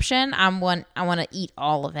any option, I want to eat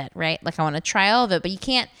all of it, right? Like I want to try all of it, but you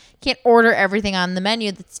can't order everything on the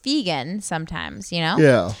menu that's vegan sometimes, you know?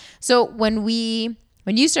 Yeah. So when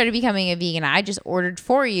you started becoming a vegan, I just ordered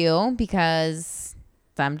for you because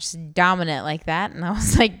I'm just dominant like that. And I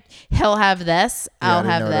was like, he'll have this. Yeah, I'll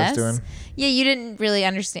have know what I was this. doing. Yeah, you didn't really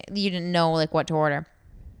understand. You didn't know like what to order.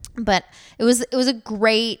 But it was a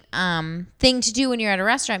great thing to do when you're at a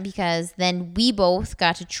restaurant, because then we both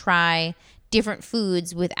got to try different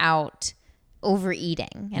foods without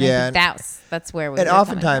overeating. And Yeah, I think that's where we And were coming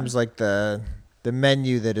oftentimes, from. like the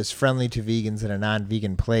menu that is friendly to vegans in a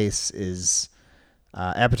non-vegan place is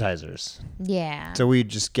appetizers. Yeah. So we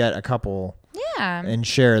just get a couple Yeah. and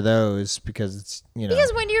share those because it's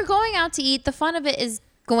Because when you're going out to eat, the fun of it is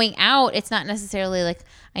going out. It's not necessarily like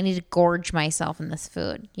I need to gorge myself in this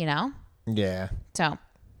food, you know? yeah. So,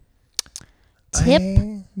 tip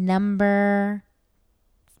number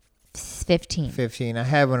 15. 15. I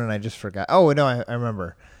had one and I just forgot. Oh no, I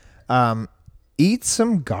remember. Eat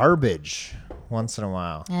some garbage once in a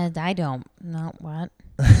while. I don't know what.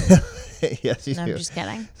 Yes, you No, do. I'm just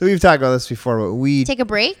kidding. So we've talked about this before, but we Take a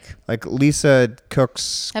break. like Lisa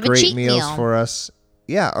cooks Have a great cheat meals meal. for us.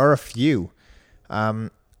 Yeah, or a few.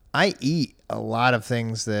 I eat a lot of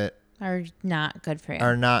things that Are not good for you.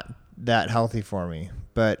 are not that healthy for me,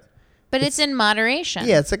 but But it's in moderation.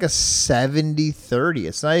 yeah, it's like a 70-30.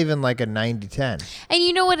 It's not even like a 90-10. And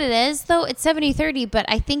you know what it is, though? It's 70-30, but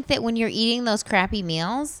I think that when you're eating those crappy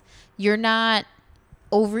meals, you're not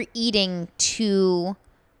overeating to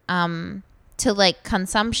like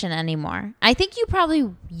consumption anymore. I think you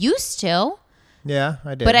probably used to. Yeah,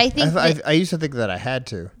 I did. But I think I used to think that I had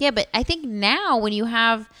to. Yeah, but I think now when you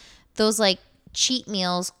have those like cheat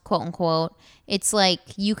meals, quote unquote, it's like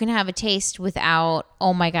you can have a taste without,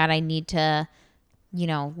 oh my God, I need to,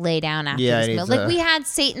 lay down after Yeah, I this need meal. to- Like we had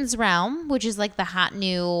Satan's Realm, which is like the hot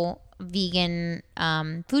new vegan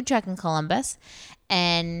food truck in Columbus.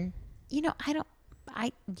 And,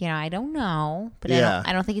 I don't know, but Yeah.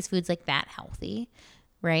 I don't think his food's like that healthy.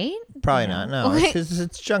 Right? Probably You know? not. No,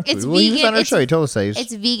 it's junk food. It's Well, he was vegan. on our show. He told us that.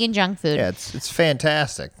 It's vegan junk food. Yeah, it's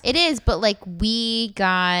fantastic. It is, but like we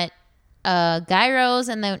got gyros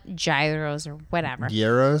and then gyros or whatever.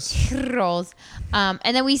 Gyros. Gyros. And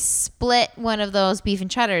then we split one of those beef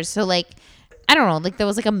and cheddars. So like, I don't know, like there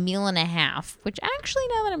was like a meal and a half, which actually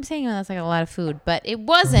now that I'm saying it, that's like a lot of food, but it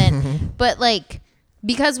wasn't. But like,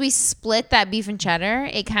 because we split that beef and cheddar,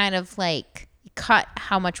 it kind of like cut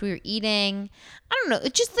how much we were eating. I don't know.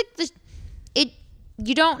 It's just like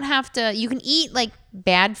you don't have to, you can eat like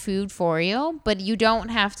bad food for you, but you don't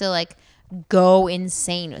have to like go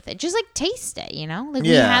insane with it. Just like taste it, Like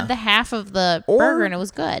we Yeah. had the half of the Or- burger and it was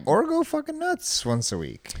good. Or go fucking nuts once a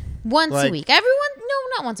week. Once a like- week.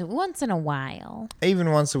 Not once a week. Once in a while. Even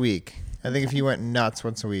once a week. I think if you went nuts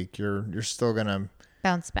once a week, you're still gonna.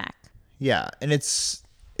 Bounce back. Yeah, and it's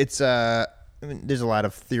I mean, there's a lot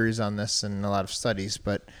of theories on this and a lot of studies,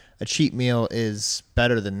 but a cheat meal is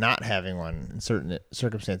better than not having one in certain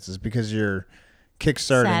circumstances because you're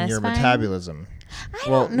kickstarting your Satisfying? metabolism. I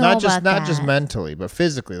don't know not just about not just that. mentally, but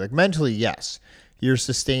physically. Like mentally, yes, you're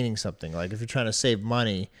sustaining something. Like if you're trying to save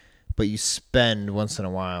money, but you spend once in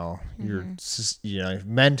a while, Mm-hmm. you're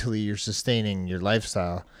mentally you're sustaining your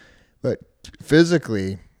lifestyle, but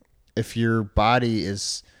physically, if your body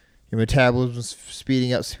is, your metabolism is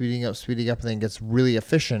speeding up, and then gets really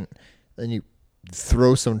efficient, then you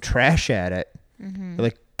throw some trash at it, it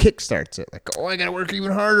like kickstarts it. Like, oh, I got to work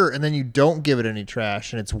even harder. And then you don't give it any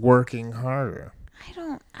trash and it's working harder.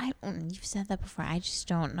 You've said that before. I just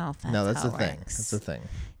don't know if that's No, that's how the it thing. works. That's the thing.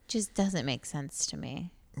 Just doesn't make sense to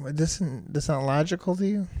me. That's not logical to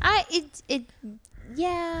you?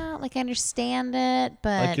 Yeah, like I understand it,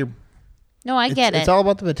 but Like no, I get it. It's all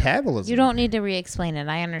about the metabolism. You don't need to re-explain it.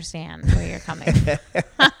 I understand where you're coming from.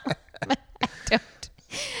 But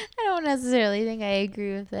I don't necessarily think I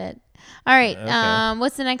agree with it. All right. Okay.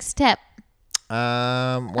 What's the next tip? Well,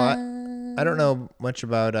 I don't know much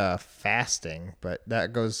about fasting, but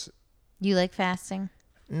that goes. You like fasting?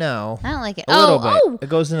 No, I don't like it. a little bit. It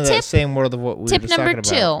goes into that same world of what we were Tip just talking number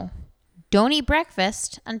about. 2: don't eat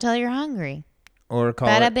breakfast until you're hungry. Or call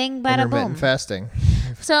Bada it bing, bada intermittent boom. fasting.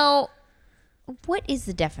 So, what is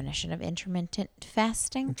the definition of intermittent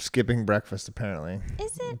fasting? Skipping breakfast, apparently.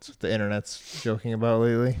 Is it? That's what the internet's joking about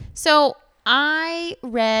lately. So, I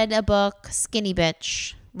read a book, Skinny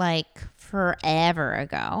Bitch, like forever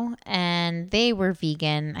ago, and they were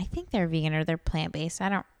vegan. I think they're vegan or they're plant-based.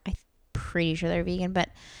 I'm pretty sure they're vegan, but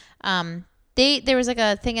there was like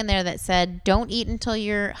a thing in there that said don't eat until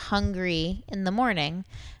you're hungry in the morning.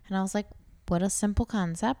 And I was like, what a simple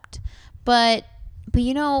concept. But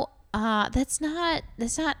you know, that's not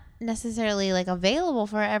necessarily like available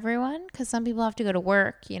for everyone, because some people have to go to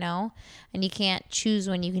work, you know, and you can't choose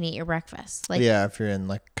when you can eat your breakfast. Like, yeah, if you're in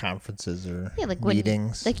like conferences or like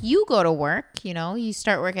meetings. like you go to work, you know, you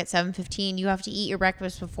start work at 7:15. You have to eat your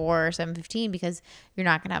breakfast before 7:15 because you're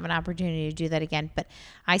not going to have an opportunity to do that again. But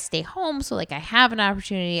I stay home, so like I have an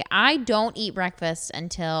opportunity. I don't eat breakfast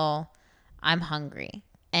until I'm hungry,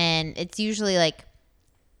 and it's usually like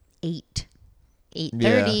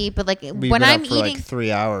 8:30, but like We've when been I'm up for eating, like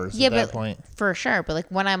 3 hours yeah, at that but point. for sure. But like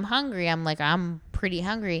when I'm hungry, I'm pretty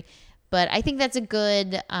hungry. But I think that's a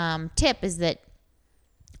good tip, is that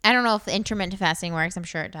I don't know if intermittent fasting works. I'm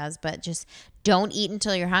sure it does, but just don't eat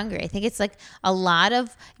until you're hungry. I think it's like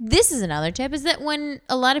this is another tip, is that when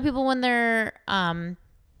a lot of people, when they're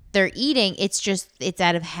eating, it's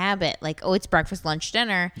out of habit. Like, oh, it's breakfast, lunch,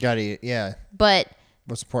 dinner. You gotta eat, yeah. But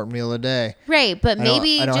Most important meal of the day. right, but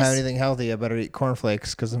maybe I don't just have anything healthy. I better eat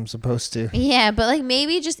cornflakes because I'm supposed to. yeah, but like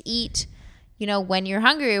maybe just eat, you know, when you're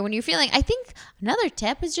hungry or when you're feeling. I think another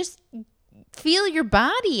tip is just feel your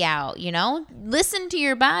body out, you know? Listen to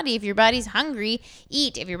your body. If your body's hungry,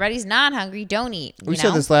 eat. If your body's not hungry, don't eat. We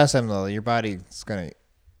said this last time though. Your body's gonna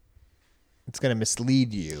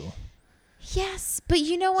mislead you. Yes, but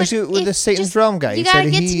you know what? Especially with the Satan's Realm guy. You He gotta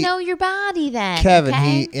said get he- to know your body then. Kevin, okay?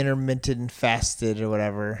 he intermittent fasted or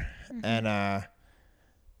whatever, and like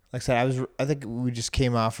I said, I think we just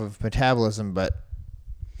came off of metabolism, but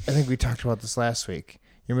I think we talked about this last week.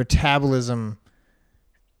 Your metabolism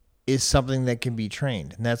is something that can be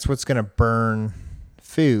trained, and that's what's going to burn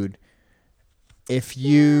food. If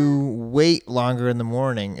you wait longer in the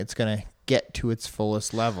morning, it's going to get to its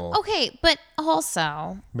fullest level. Okay, but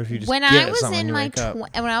also But if you just when get I it was something in you my wake up.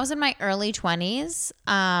 when I was in my early 20s,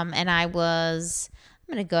 and I'm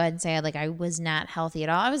gonna go ahead and say like I was not healthy at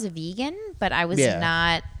all. I was a vegan, but I was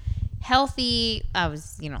not healthy. I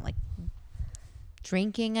was, you know, like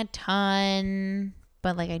drinking a ton,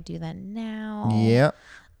 but like I do that now. Yeah.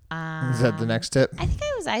 Is that the next tip? I think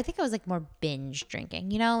I was like more binge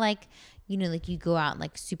drinking, you know, like you go out and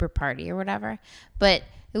like super party or whatever. But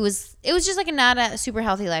it was just like not a super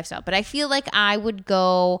healthy lifestyle. But I feel like I would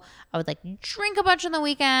like drink a bunch on the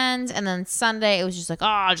weekends, and then Sunday it was just like, oh,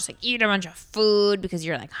 I'll just like eat a bunch of food because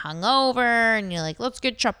you're like hungover and you're like, let's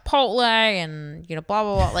get Chipotle and, you know, blah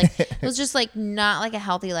blah blah. Like it was just like not like a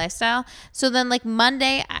healthy lifestyle. So then like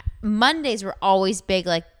Mondays were always big,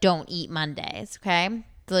 like don't eat Mondays, okay?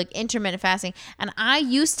 Like intermittent fasting, and I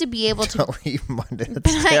used to be able to Don't eat Monday.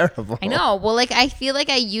 That's terrible. I know. Well, like I feel like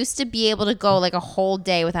I used to be able to go like a whole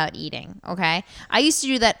day without eating. Okay, I used to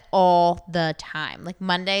do that all the time. Like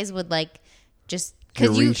Mondays would like just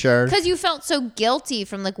because you felt so guilty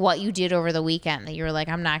from like what you did over the weekend that you were like,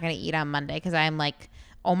 I'm not gonna eat on Monday because I'm like,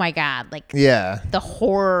 oh my God, like the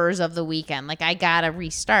horrors of the weekend. Like I gotta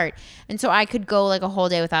restart. And so I could go like a whole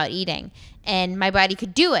day without eating, and my body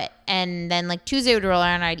could do it. And then like Tuesday would roll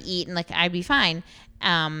around, I'd eat, and like I'd be fine.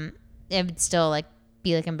 It would still like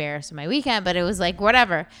be like embarrassed of my weekend, but it was like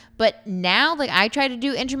whatever. But now like I try to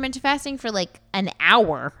do intermittent fasting for like an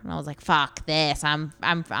hour, and I was like, fuck this, I'm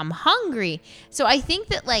hungry. So I think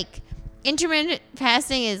that like intermittent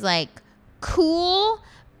fasting is like cool,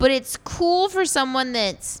 but it's cool for someone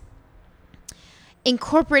that's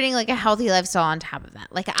incorporating like a healthy lifestyle on top of that.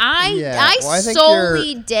 Like I think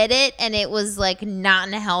solely did it, and it was like not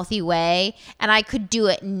in a healthy way, and I could do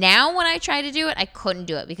it. Now when I try to do it, I couldn't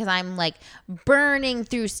do it because I'm like burning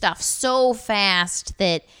through stuff so fast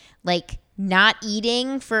that like not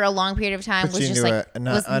eating for a long period of time Puts was you just into like a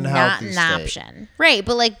was not unhealthy an state. option. Right.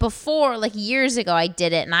 But like before, like years ago, I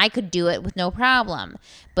did it and I could do it with no problem.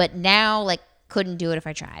 But now like couldn't do it if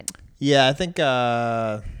I tried. Yeah, I think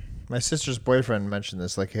my sister's boyfriend mentioned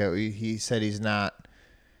this. Like he said he's not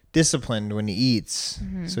disciplined when he eats.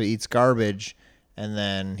 So he eats garbage and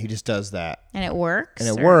then he just does that. And it works.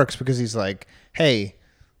 And it works because he's like, hey,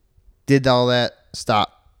 did all that,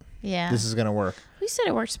 stop. Yeah. This is going to work. We said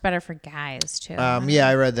it works better for guys too. Yeah,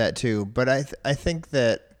 I read that too. But I think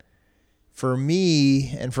that for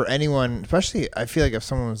me and for anyone, especially I feel like if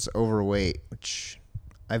someone's overweight, which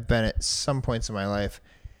I've been at some points in my life,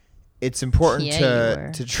 it's important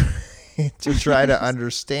to try to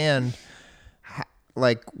understand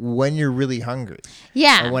like when you're really hungry.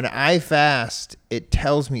 Yeah. And when I fast, it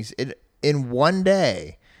tells me in one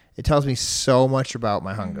day, it tells me so much about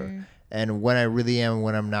my hunger. And when I really am and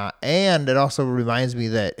when I'm not. And it also reminds me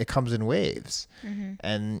that it comes in waves.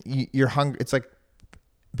 And you're hungry. It's like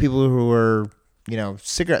people who are,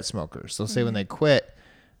 cigarette smokers. They'll say when they quit,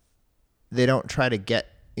 they don't try to get,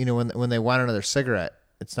 when they want another cigarette,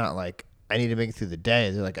 it's not like, I need to make it through the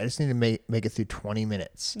day. They're like, I just need to make it through 20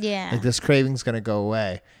 minutes. Yeah. Like this craving's going to go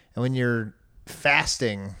away. And when you're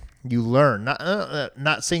fasting, you learn.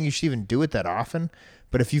 Not saying you should even do it that often,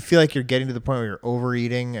 but if you feel like you're getting to the point where you're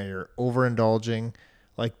overeating or you're overindulging,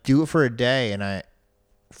 like do it for a day. And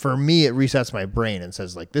for me, it resets my brain and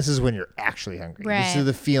says like, this is when you're actually hungry. Right. These are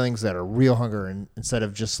the feelings that are real hunger, and instead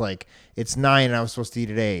of just like, it's 9 and I was supposed to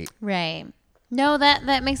eat at 8. Right. No,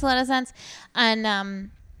 that makes a lot of sense.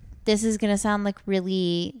 And this is going to sound like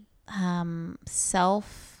really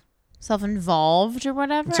self-involved or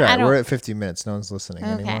whatever. It's all right. We're at 50 minutes. No one's listening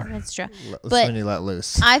anymore. Okay, that's true. Listen when you let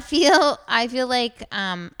loose. I feel like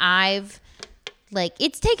I've like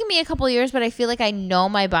it's taken me a couple of years, but I feel like I know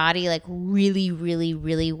my body like really, really,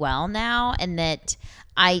 really well now, and that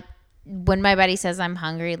when my body says I'm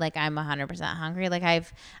hungry, like I'm 100% hungry. Like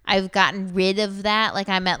I've gotten rid of that. Like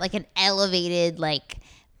I'm at like an elevated like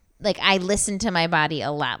I listen to my body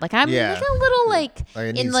a lot. Like I'm like a little like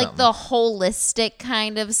in like the holistic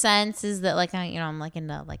kind of sense is that like I'm like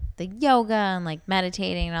into like the yoga and like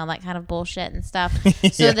meditating and all that kind of bullshit and stuff.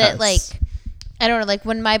 So that like I don't know, like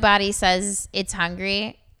when my body says it's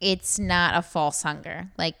hungry, it's not a false hunger.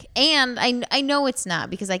 Like, and I know it's not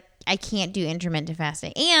because I can't do intermittent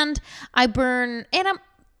fasting, and I burn, and I'm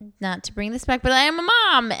not to bring this back, but I am a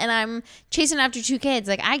mom and I'm chasing after 2 kids.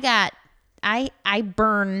 Like I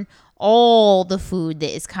burn all the food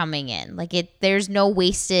that is coming in. Like there's no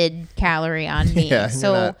wasted calorie on me. Yeah,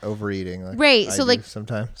 so you're not overeating. Like right. I so do like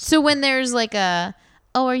sometimes. So when there's like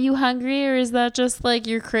are you hungry, or is that just like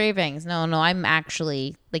your cravings? No, I'm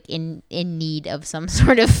actually like in need of some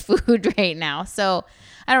sort of food right now. So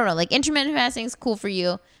I don't know. Like intermittent fasting is cool for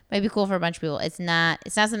you. Might be cool for a bunch of people. It's not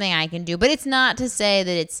something I can do, but it's not to say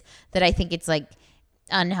that I think it's like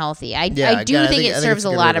unhealthy. I do think it serves a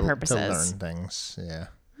lot of purposes. To learn things. Yeah.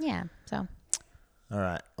 Yeah. So. All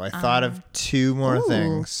right. Well, I thought of 2 more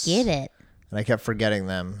things. Get it. And I kept forgetting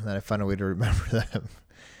them. And then I found a way to remember them.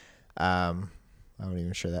 I won't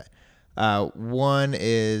even share that. One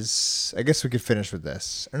is, I guess we could finish with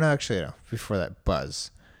this. Or no, actually, no. Before that,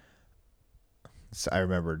 Buzz. So I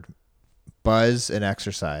remembered Buzz and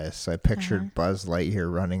exercise. So I pictured Buzz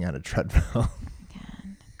Lightyear running on a treadmill.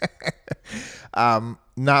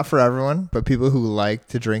 Not for everyone, but people who like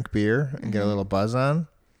to drink beer and get a little buzz on.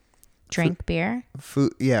 Drink beer?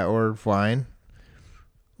 Food, yeah, or wine.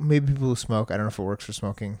 Maybe people who smoke. I don't know if it works for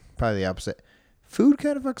smoking. Probably the opposite. Food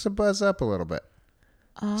kind of fucks a buzz up a little bit.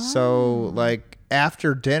 Oh. So, like,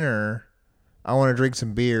 after dinner, I want to drink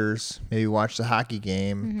some beers, maybe watch the hockey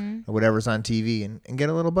game or whatever's on TV and get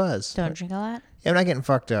a little buzz. Don't drink a lot? Yeah, I'm not getting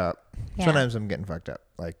fucked up. Yeah. Sometimes I'm getting fucked up.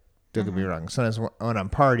 Like, don't get me wrong. Sometimes when I'm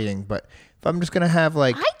partying, but if I'm just going to have,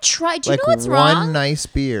 like... I try... Do you like know what's wrong? one nice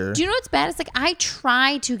beer... Do you know what's bad? It's like I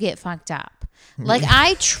try to get fucked up. Like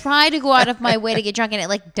I try to go out of my way to get drunk, and it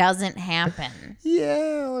like doesn't happen.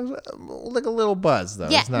 Yeah, like a little buzz though.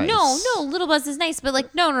 Yeah, is nice. no, little buzz is nice, but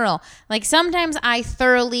like no. Like sometimes I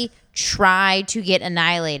thoroughly try to get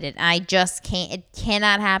annihilated. I just can't. It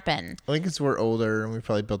cannot happen. I think it's we're older and we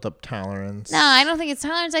probably built up tolerance. No, I don't think it's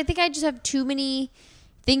tolerance. I think I just have too many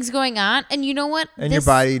things going on. And you know what? And your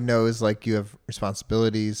body knows like you have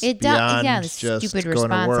responsibilities It does. beyond Yeah, the just stupid going to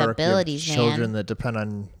work. You have responsibilities, children man. that depend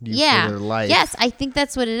on you Yeah. for their life. Yes, I think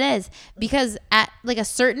that's what it is. Because at like a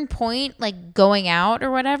certain point, like going out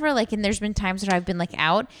or whatever, like, and there's been times where I've been like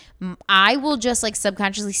out, I will just like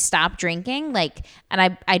subconsciously stop drinking, like,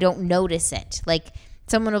 and I don't notice it. Like,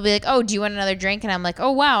 someone will be like, oh, do you want another drink? And I'm like,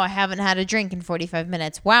 oh, wow, I haven't had a drink in 45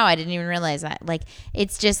 minutes. Wow, I didn't even realize that. Like,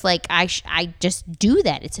 it's just like, I just do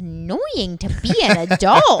that. It's annoying to be an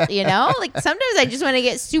adult, you know? Like, sometimes I just want to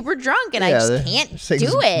get super drunk and I just can't things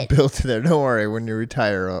do it. Built in there. Don't worry. When you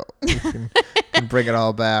retire, you can bring it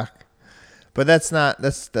all back. But that's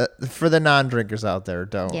for the non-drinkers out there.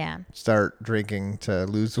 Don't start drinking to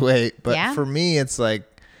lose weight. But for me, it's like,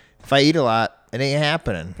 if I eat a lot, it ain't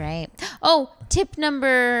happening. Right. Oh, tip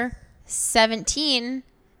number 17,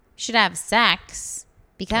 should have sex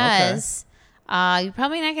because you're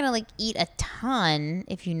probably not going to like eat a ton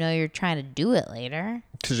if you know you're trying to do it later.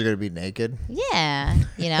 Because you're going to be naked. Yeah,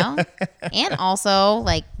 you know? And also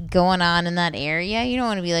like going on in that area, you don't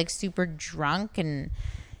want to be like super drunk and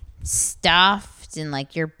stuffed and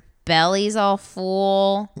like your belly's all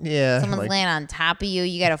full. Yeah. Someone's like laying on top of you.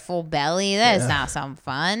 You got a full belly. That is not some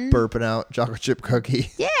fun. Burping out chocolate chip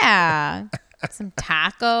cookie. Yeah. Some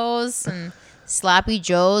tacos, some sloppy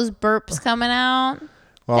joe's burps coming out.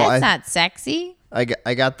 Well, that's not sexy. I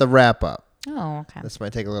got the wrap up. Oh, okay. This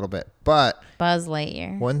might take a little bit. But Buzz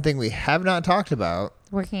Lightyear. one thing we have not talked about,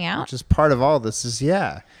 Working out? which is part of all this, is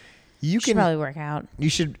you should probably work out. You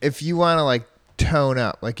should, if you want to like tone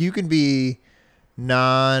up, like you can be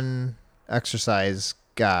non-exercise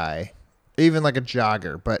guy, even like a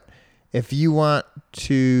jogger, but if you want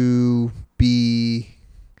to be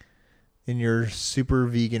in your super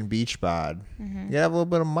vegan beach bod, you gotta have a little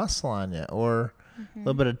bit of muscle on you or a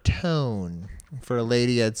little bit of tone. For a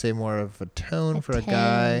lady, I'd say more of a tone. For a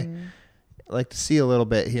guy, I like to see a little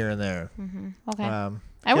bit here and there. Okay. I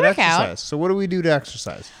get work exercise. out. So what do we do to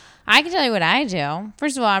exercise? I can tell you what I do.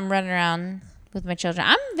 First of all, I'm running around with my children.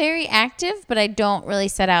 I'm very active, but I don't really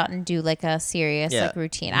set out and do like a serious like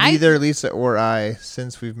routine. Neither Lisa or I,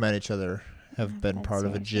 since we've met each other, have been part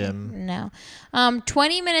of a gym. No.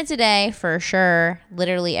 20 minutes a day for sure.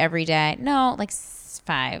 Literally every day. No, like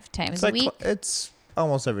 5 times a week. It's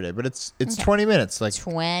almost every day, but it's 20 minutes. Like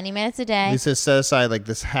 20 minutes a day. Lisa set aside like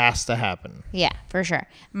this has to happen. Yeah, for sure.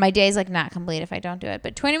 My day's like not complete if I don't do it.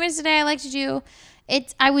 But 20 minutes a day I like to do.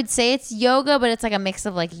 I would say it's yoga, but it's like a mix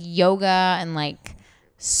of like yoga and like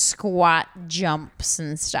squat jumps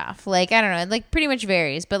and stuff. Like, I don't know, it like pretty much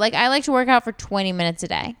varies. But like I like to work out for 20 minutes a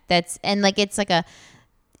day. And like it's like I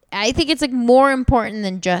think it's like more important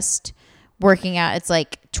than just working out. It's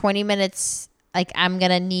like 20 minutes, like I'm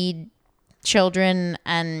going to need children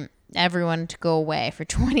and everyone to go away for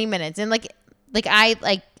 20 minutes. And like I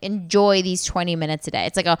like enjoy these 20 minutes a day.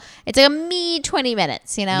 It's like a me 20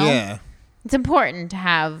 minutes, you know? Yeah. It's important to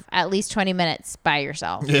have at least 20 minutes by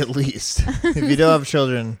yourself. At least. If you don't have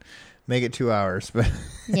children, make it 2 hours. But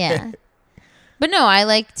yeah. But no, I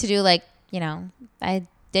like to do like, you know, I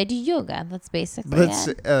do yoga. That's basically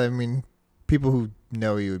it. I mean, people who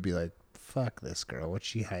know you would be like, fuck this girl. What's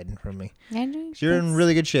she hiding from me? You're in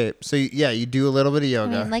really good shape. So yeah, you do a little bit of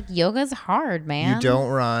yoga. I mean, like yoga's hard, man. You don't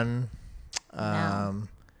run. No.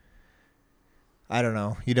 I don't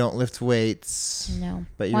know. You don't lift weights. No.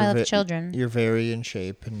 But I love children. You're very in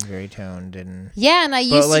shape and very toned and yeah. And I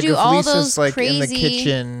used to do all Lisa's those like crazy in the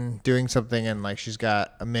kitchen doing something and like she's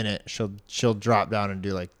got a minute, she'll drop down and do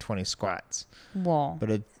like 20 squats. Whoa.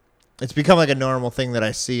 But it's become like a normal thing that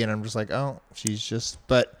I see and I'm just like, oh, she's just.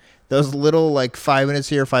 But those little like 5 minutes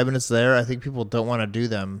here, 5 minutes there, I think people don't want to do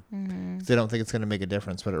them. Because they don't think it's going to make a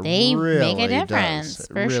difference, but they really make a difference. Does.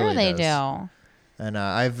 For sure they do. And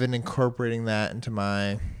I've been incorporating that into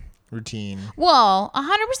my routine. Well, 100%.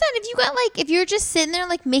 If you're just sitting there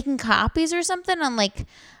like making copies or something on like,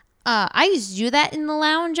 I used to do that in the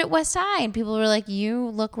lounge at West High, and people were like, "You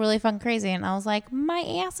look really fun crazy," and I was like, "My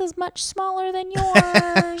ass is much smaller than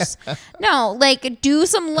yours." No, like do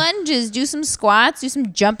some lunges, do some squats, do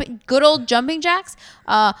some good old jumping jacks,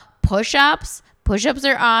 push-ups. Push-ups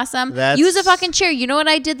are awesome. Use a fucking chair. You know what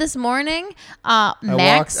I did this morning?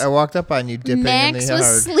 Max. I walked up on you dipping Max in the yard.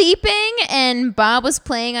 was sleeping and Bob was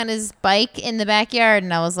playing on his bike in the backyard,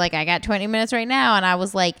 and I was like, I got 20 minutes right now, and I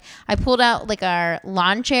was like, I pulled out like our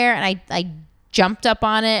lawn chair and I jumped up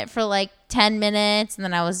on it for like 10 minutes, and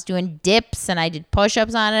then I was doing dips and I did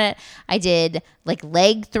push-ups on it. I did like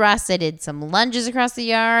leg thrusts. I did some lunges across the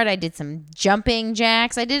yard. I did some jumping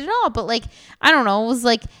jacks. I did it all, but like, I don't know. It was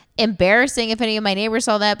like embarrassing if any of my neighbors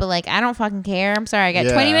saw that, but like, I don't fucking care. I'm sorry. I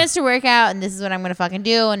got 20 minutes to work out and this is what I'm going to fucking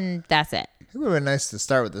do, and that's it. It would have been nice to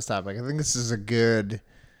start with this topic. I think this is a good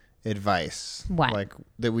advice. What? Like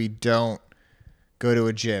that we don't go to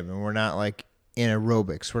a gym and we're not like in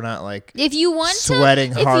aerobics. We're not like If you want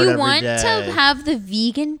sweating to, hard if you every want day. to have the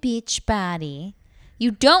vegan beach body,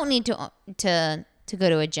 you don't need to go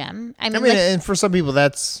to a gym. I mean, and for some people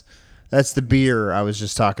that's the beer I was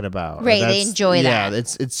just talking about. Right, they enjoy that. Yeah,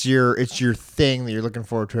 it's your thing that you're looking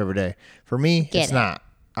forward to every day. For me, it's not.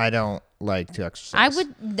 I don't like to exercise.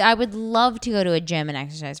 I would love to go to a gym and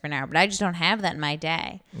exercise for an hour, but I just don't have that in my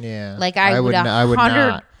day. Yeah. Like I would not.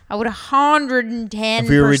 I would 110%. If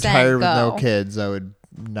we were retired with go. no kids, I would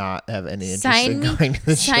not have any interest Sign in me, going to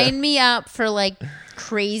the sign gym. me up for like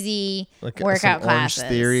crazy Like workout some Orange classes.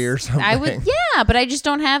 Theory or something. I would, yeah, but I just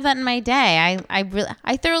don't have that in my day.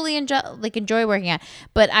 I thoroughly enjoy working out,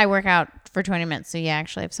 but I work out for 20 minutes. So yeah,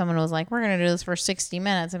 actually, if someone was like, "We're gonna do this for 60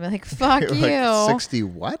 minutes," I'd be like, "Fuck You're you." like 60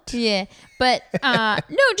 what? Yeah, but no,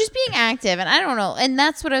 just being active, and I don't know, and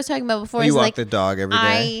that's what I was talking about before. You is walk like the dog every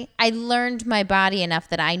day. I learned my body enough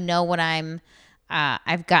that I know when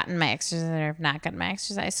I've gotten my exercise or I've not gotten my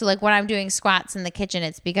exercise. So like when I'm doing squats in the kitchen,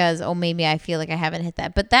 it's because, maybe I feel like I haven't hit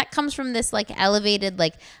that. But that comes from this like elevated,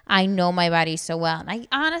 like I know my body so well. And I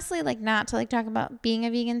honestly like not to like talk about being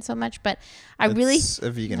a vegan so much, but It's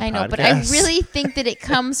a vegan I know, podcast. but I really think that it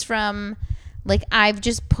comes from like I've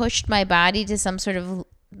just pushed my body to some sort of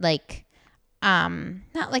like,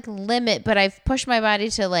 not like limit, but I've pushed my body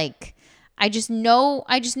to like, I just know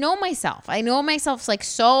myself. I know myself like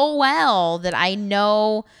so well that I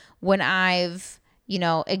know when I've,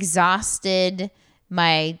 exhausted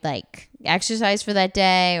my like exercise for that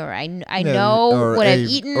day, or I know what I've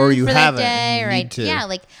eaten or you for that haven't, day, you or need to. yeah,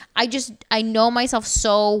 like I know myself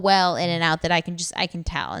so well in and out that I can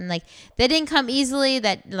tell. And like that didn't come easily.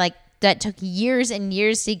 That took years and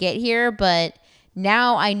years to get here, but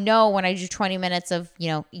now I know when I do 20 minutes of,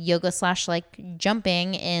 yoga / like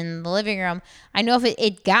jumping in the living room, I know if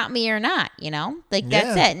it got me or not, like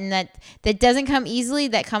that's it. And that doesn't come easily.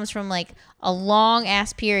 That comes from like a long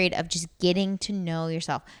ass period of just getting to know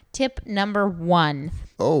yourself. Tip number 1,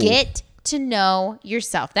 get to know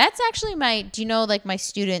yourself. That's actually my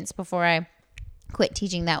students before I quit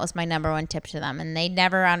teaching, that was my number 1 tip to them. And they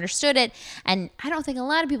never understood it. And I don't think a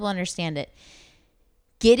lot of people understand it.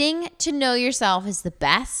 Getting to know yourself is the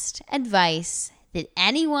best advice that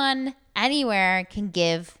anyone, anywhere can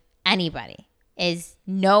give anybody, is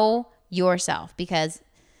know yourself. Because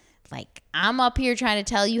like I'm up here trying to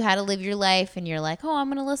tell you how to live your life and you're like, I'm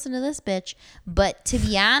going to listen to this bitch. But to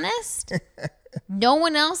be honest, no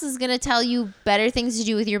one else is going to tell you better things to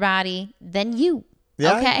do with your body than you.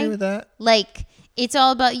 Yeah, okay? I agree with that. Like it's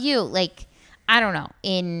all about you. Like, I don't know,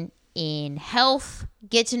 in health,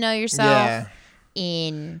 get to know yourself. Yeah.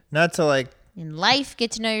 Not to like in life,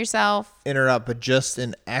 get to know yourself. Interrupt, but just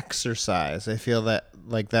in exercise, I feel that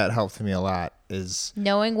like that helped me a lot. Is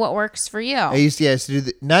knowing what works for you. I used to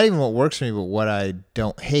do not even what works for me, but what I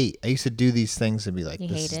don't hate. I used to do these things and be like,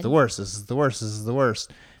 "This is the worst. This is the worst. This is the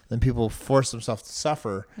worst." Then people force themselves to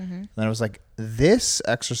suffer. Mm-hmm. And I was like, "This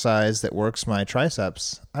exercise that works my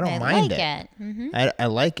triceps, I don't mind it. Mm-hmm. I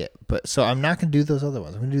like it, but so I'm not gonna do those other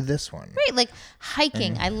ones. I'm gonna do this one." Right, like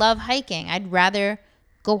hiking. I love hiking. I'd rather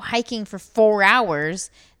go hiking for 4 hours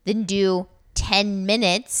than do 10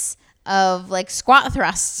 minutes of like squat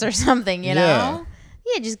thrusts or something, you know?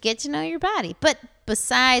 Yeah, just get to know your body. But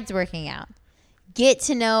besides working out, get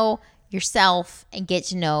to know yourself and get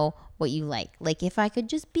to know what you like. Like if I could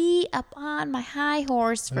just be up on my high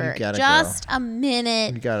horse for just a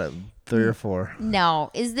minute. You got it 3 or 4. No,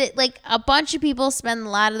 is that like a bunch of people spend a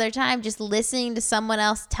lot of their time just listening to someone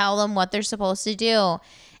else tell them what they're supposed to do.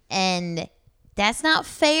 And that's not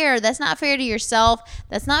fair. That's not fair to yourself.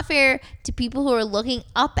 That's not fair to people who are looking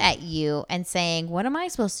up at you and saying, what am I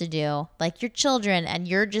supposed to do? Like your children, and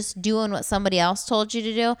you're just doing what somebody else told you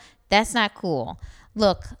to do. That's not cool.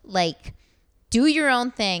 Look, like do your own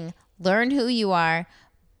thing. Learn who you are.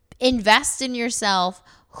 Invest in yourself.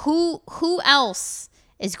 Who else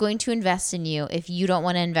is going to invest in you if you don't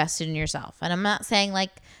want to invest in yourself? And I'm not saying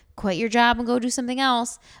like quit your job and go do something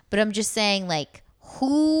else, but I'm just saying like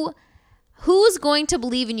who's going to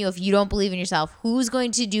believe in you if you don't believe in yourself? Who's going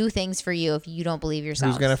to do things for you if you don't believe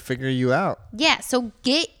yourself? Who's going to figure you out? Yeah, so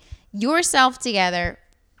get yourself together,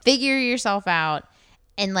 figure yourself out.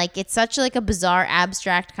 And like it's such like a bizarre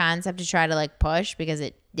abstract concept to try to like push because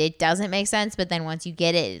it doesn't make sense, but then once you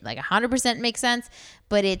get it like 100% makes sense.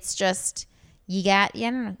 But it's just you got to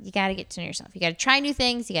get to know yourself. You got to try new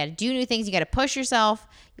things, you got to do new things, you got to push yourself.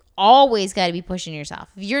 You always got to be pushing yourself.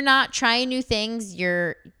 If you're not trying new things,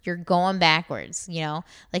 you're going backwards,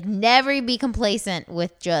 Like never be complacent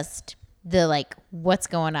with just the like what's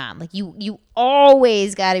going on. Like you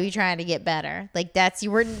always got to be trying to get better. Like that's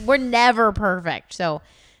we're never perfect. So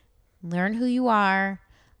learn who you are.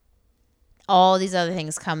 All these other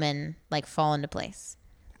things come in, like fall into place.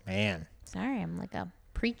 Man. Sorry, I'm like a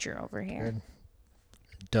preacher over here. Good.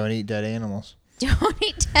 Don't eat dead animals. Don't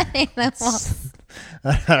eat dead animals.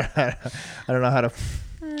 I don't know how to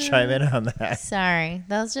chime in on that. Sorry.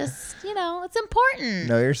 That was just, it's important.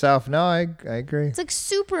 Know yourself. No, I agree. It's like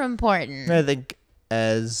super important. I think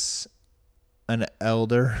as an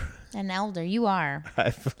elder, you are.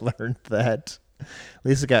 I've learned that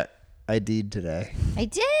Lisa got ID'd today. I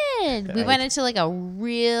did. We went into like a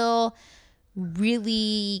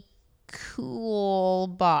really cool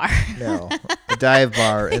bar. No, a dive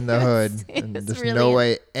bar in the hood. And there's really no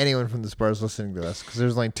way anyone from this bar is listening to this because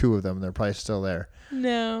there's only 2 of them. They're probably still there.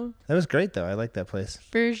 No. That was great, though. I like that place.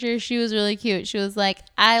 For sure. She was really cute. She was like,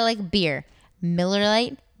 I like beer. Miller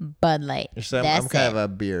Lite, Bud Light. I'm kind of a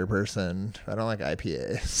beer person. I don't like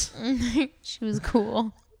IPAs. She was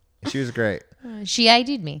cool. She was great. She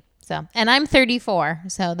ID'd me. So, and I'm 34,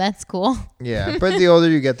 so that's cool. Yeah, but the older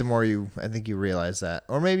you get, the more I think you realize that.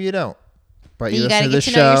 Or maybe you don't. But you listen to the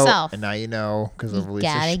show, know yourself. And now you know because of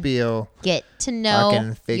Lisa's spiel. Get to know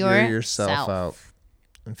fucking figure yourself out.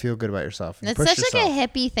 And feel good about yourself. It's such like a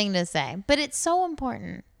hippie thing to say, but it's so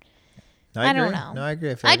important. I don't know. No, I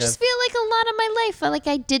agree. I just feel like a lot of my life, like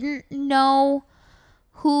I didn't know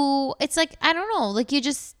who. It's like I don't know. Like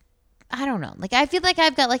I don't know. Like I feel like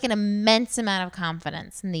I've got like an immense amount of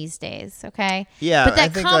confidence in these days. Okay. Yeah. But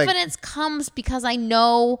that confidence comes because I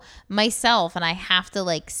know myself and I have to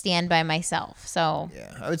like stand by myself. So.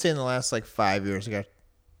 Yeah, I would say in the last like 5 years, I got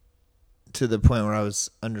to the point where I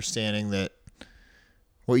was understanding that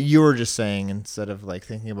what you were just saying instead of like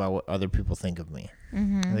thinking about what other people think of me.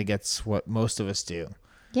 Mm-hmm. I think that's what most of us do.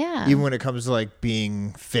 Yeah. Even when it comes to like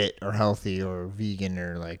being fit or healthy or vegan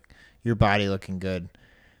or like your body looking good.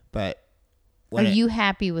 But are you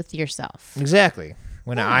happy with yourself? Exactly.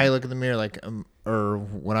 When I look in the mirror, like, or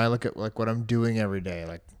when I look at like what I'm doing every day,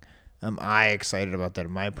 like, am I excited about that?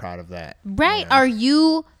 Am I proud of that? Right. Are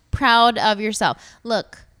you proud of yourself?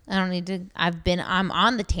 Look, I don't need to. I'm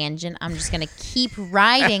on the tangent. I'm just gonna keep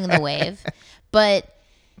riding the wave. But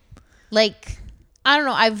like, I don't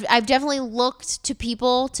know. I've definitely looked to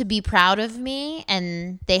people to be proud of me,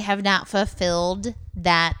 and they have not fulfilled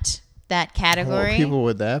that category. What people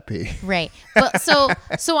would that be? Right. But so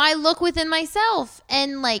I look within myself,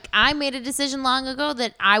 and like I made a decision long ago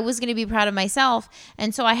that I was going to be proud of myself,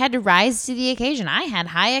 and so I had to rise to the occasion. I had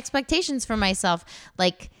high expectations for myself.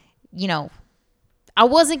 Like, I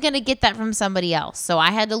wasn't going to get that from somebody else. So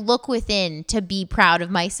I had to look within to be proud of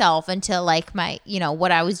myself and to like my,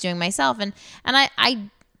 what I was doing myself. And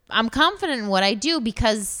I'm confident in what I do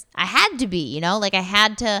because I had to be, like I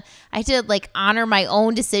had to like honor my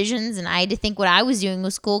own decisions, and I had to think what I was doing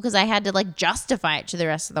was cool because I had to like justify it to the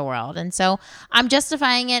rest of the world. And so I'm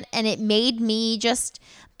justifying it, and it made me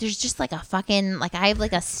there's just like a fucking, like I have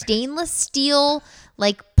like a stainless steel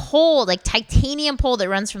like pole, like titanium pole that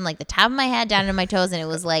runs from like the top of my head down to my toes, and it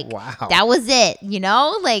was like, wow, that was it,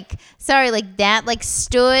 like, sorry, like that like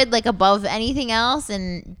stood like above anything else,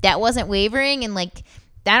 and that wasn't wavering, and like,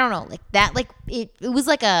 I don't know, like that, like it was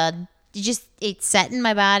like it set in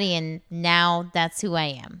my body, and now that's who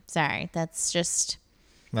I am. Sorry, that's just,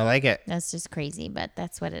 I like it. That's just crazy, but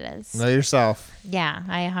that's what it is. Know yourself. Yeah,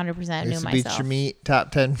 I 100% knew myself. Beach Your Meat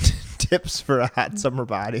top 10 tips for a hot summer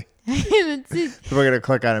body. We're gonna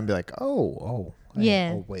click on it and be like, yeah. Oh,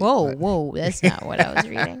 wait, whoa, that's not what I was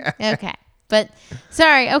reading. Okay, but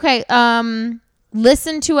sorry. Okay,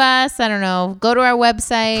 listen to us. I don't know. Go to our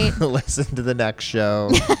website. Listen to the next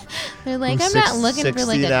show. They're like, I'm not looking for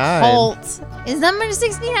like a cult. Is number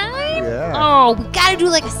 69? Yeah. Oh, we gotta do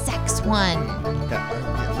like a sex one.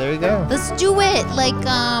 There you go. Let's do it. Like We've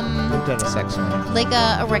done a sex one. Like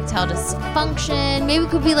a erectile dysfunction. Maybe it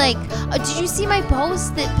could be like. Did you see my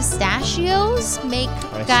post that pistachios make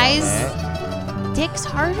guys' dicks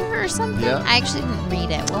harder or something? Yeah. I actually didn't read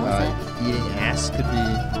it. What was it? Eating ass could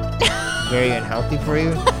be very unhealthy for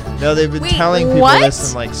you. No, they've been telling people this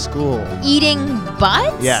in like school. Eating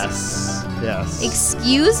butts? Yes.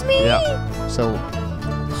 Excuse me? Yep. So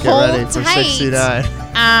get ready for 69.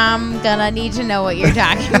 I'm gonna need to know what you're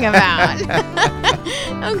talking about.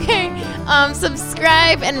 Okay.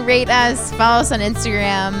 Subscribe and rate us. Follow us on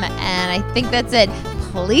Instagram. And I think that's it.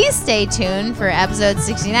 Please stay tuned for episode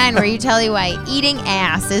 69 where you tell you why eating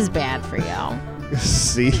ass is bad for you.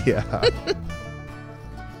 See ya.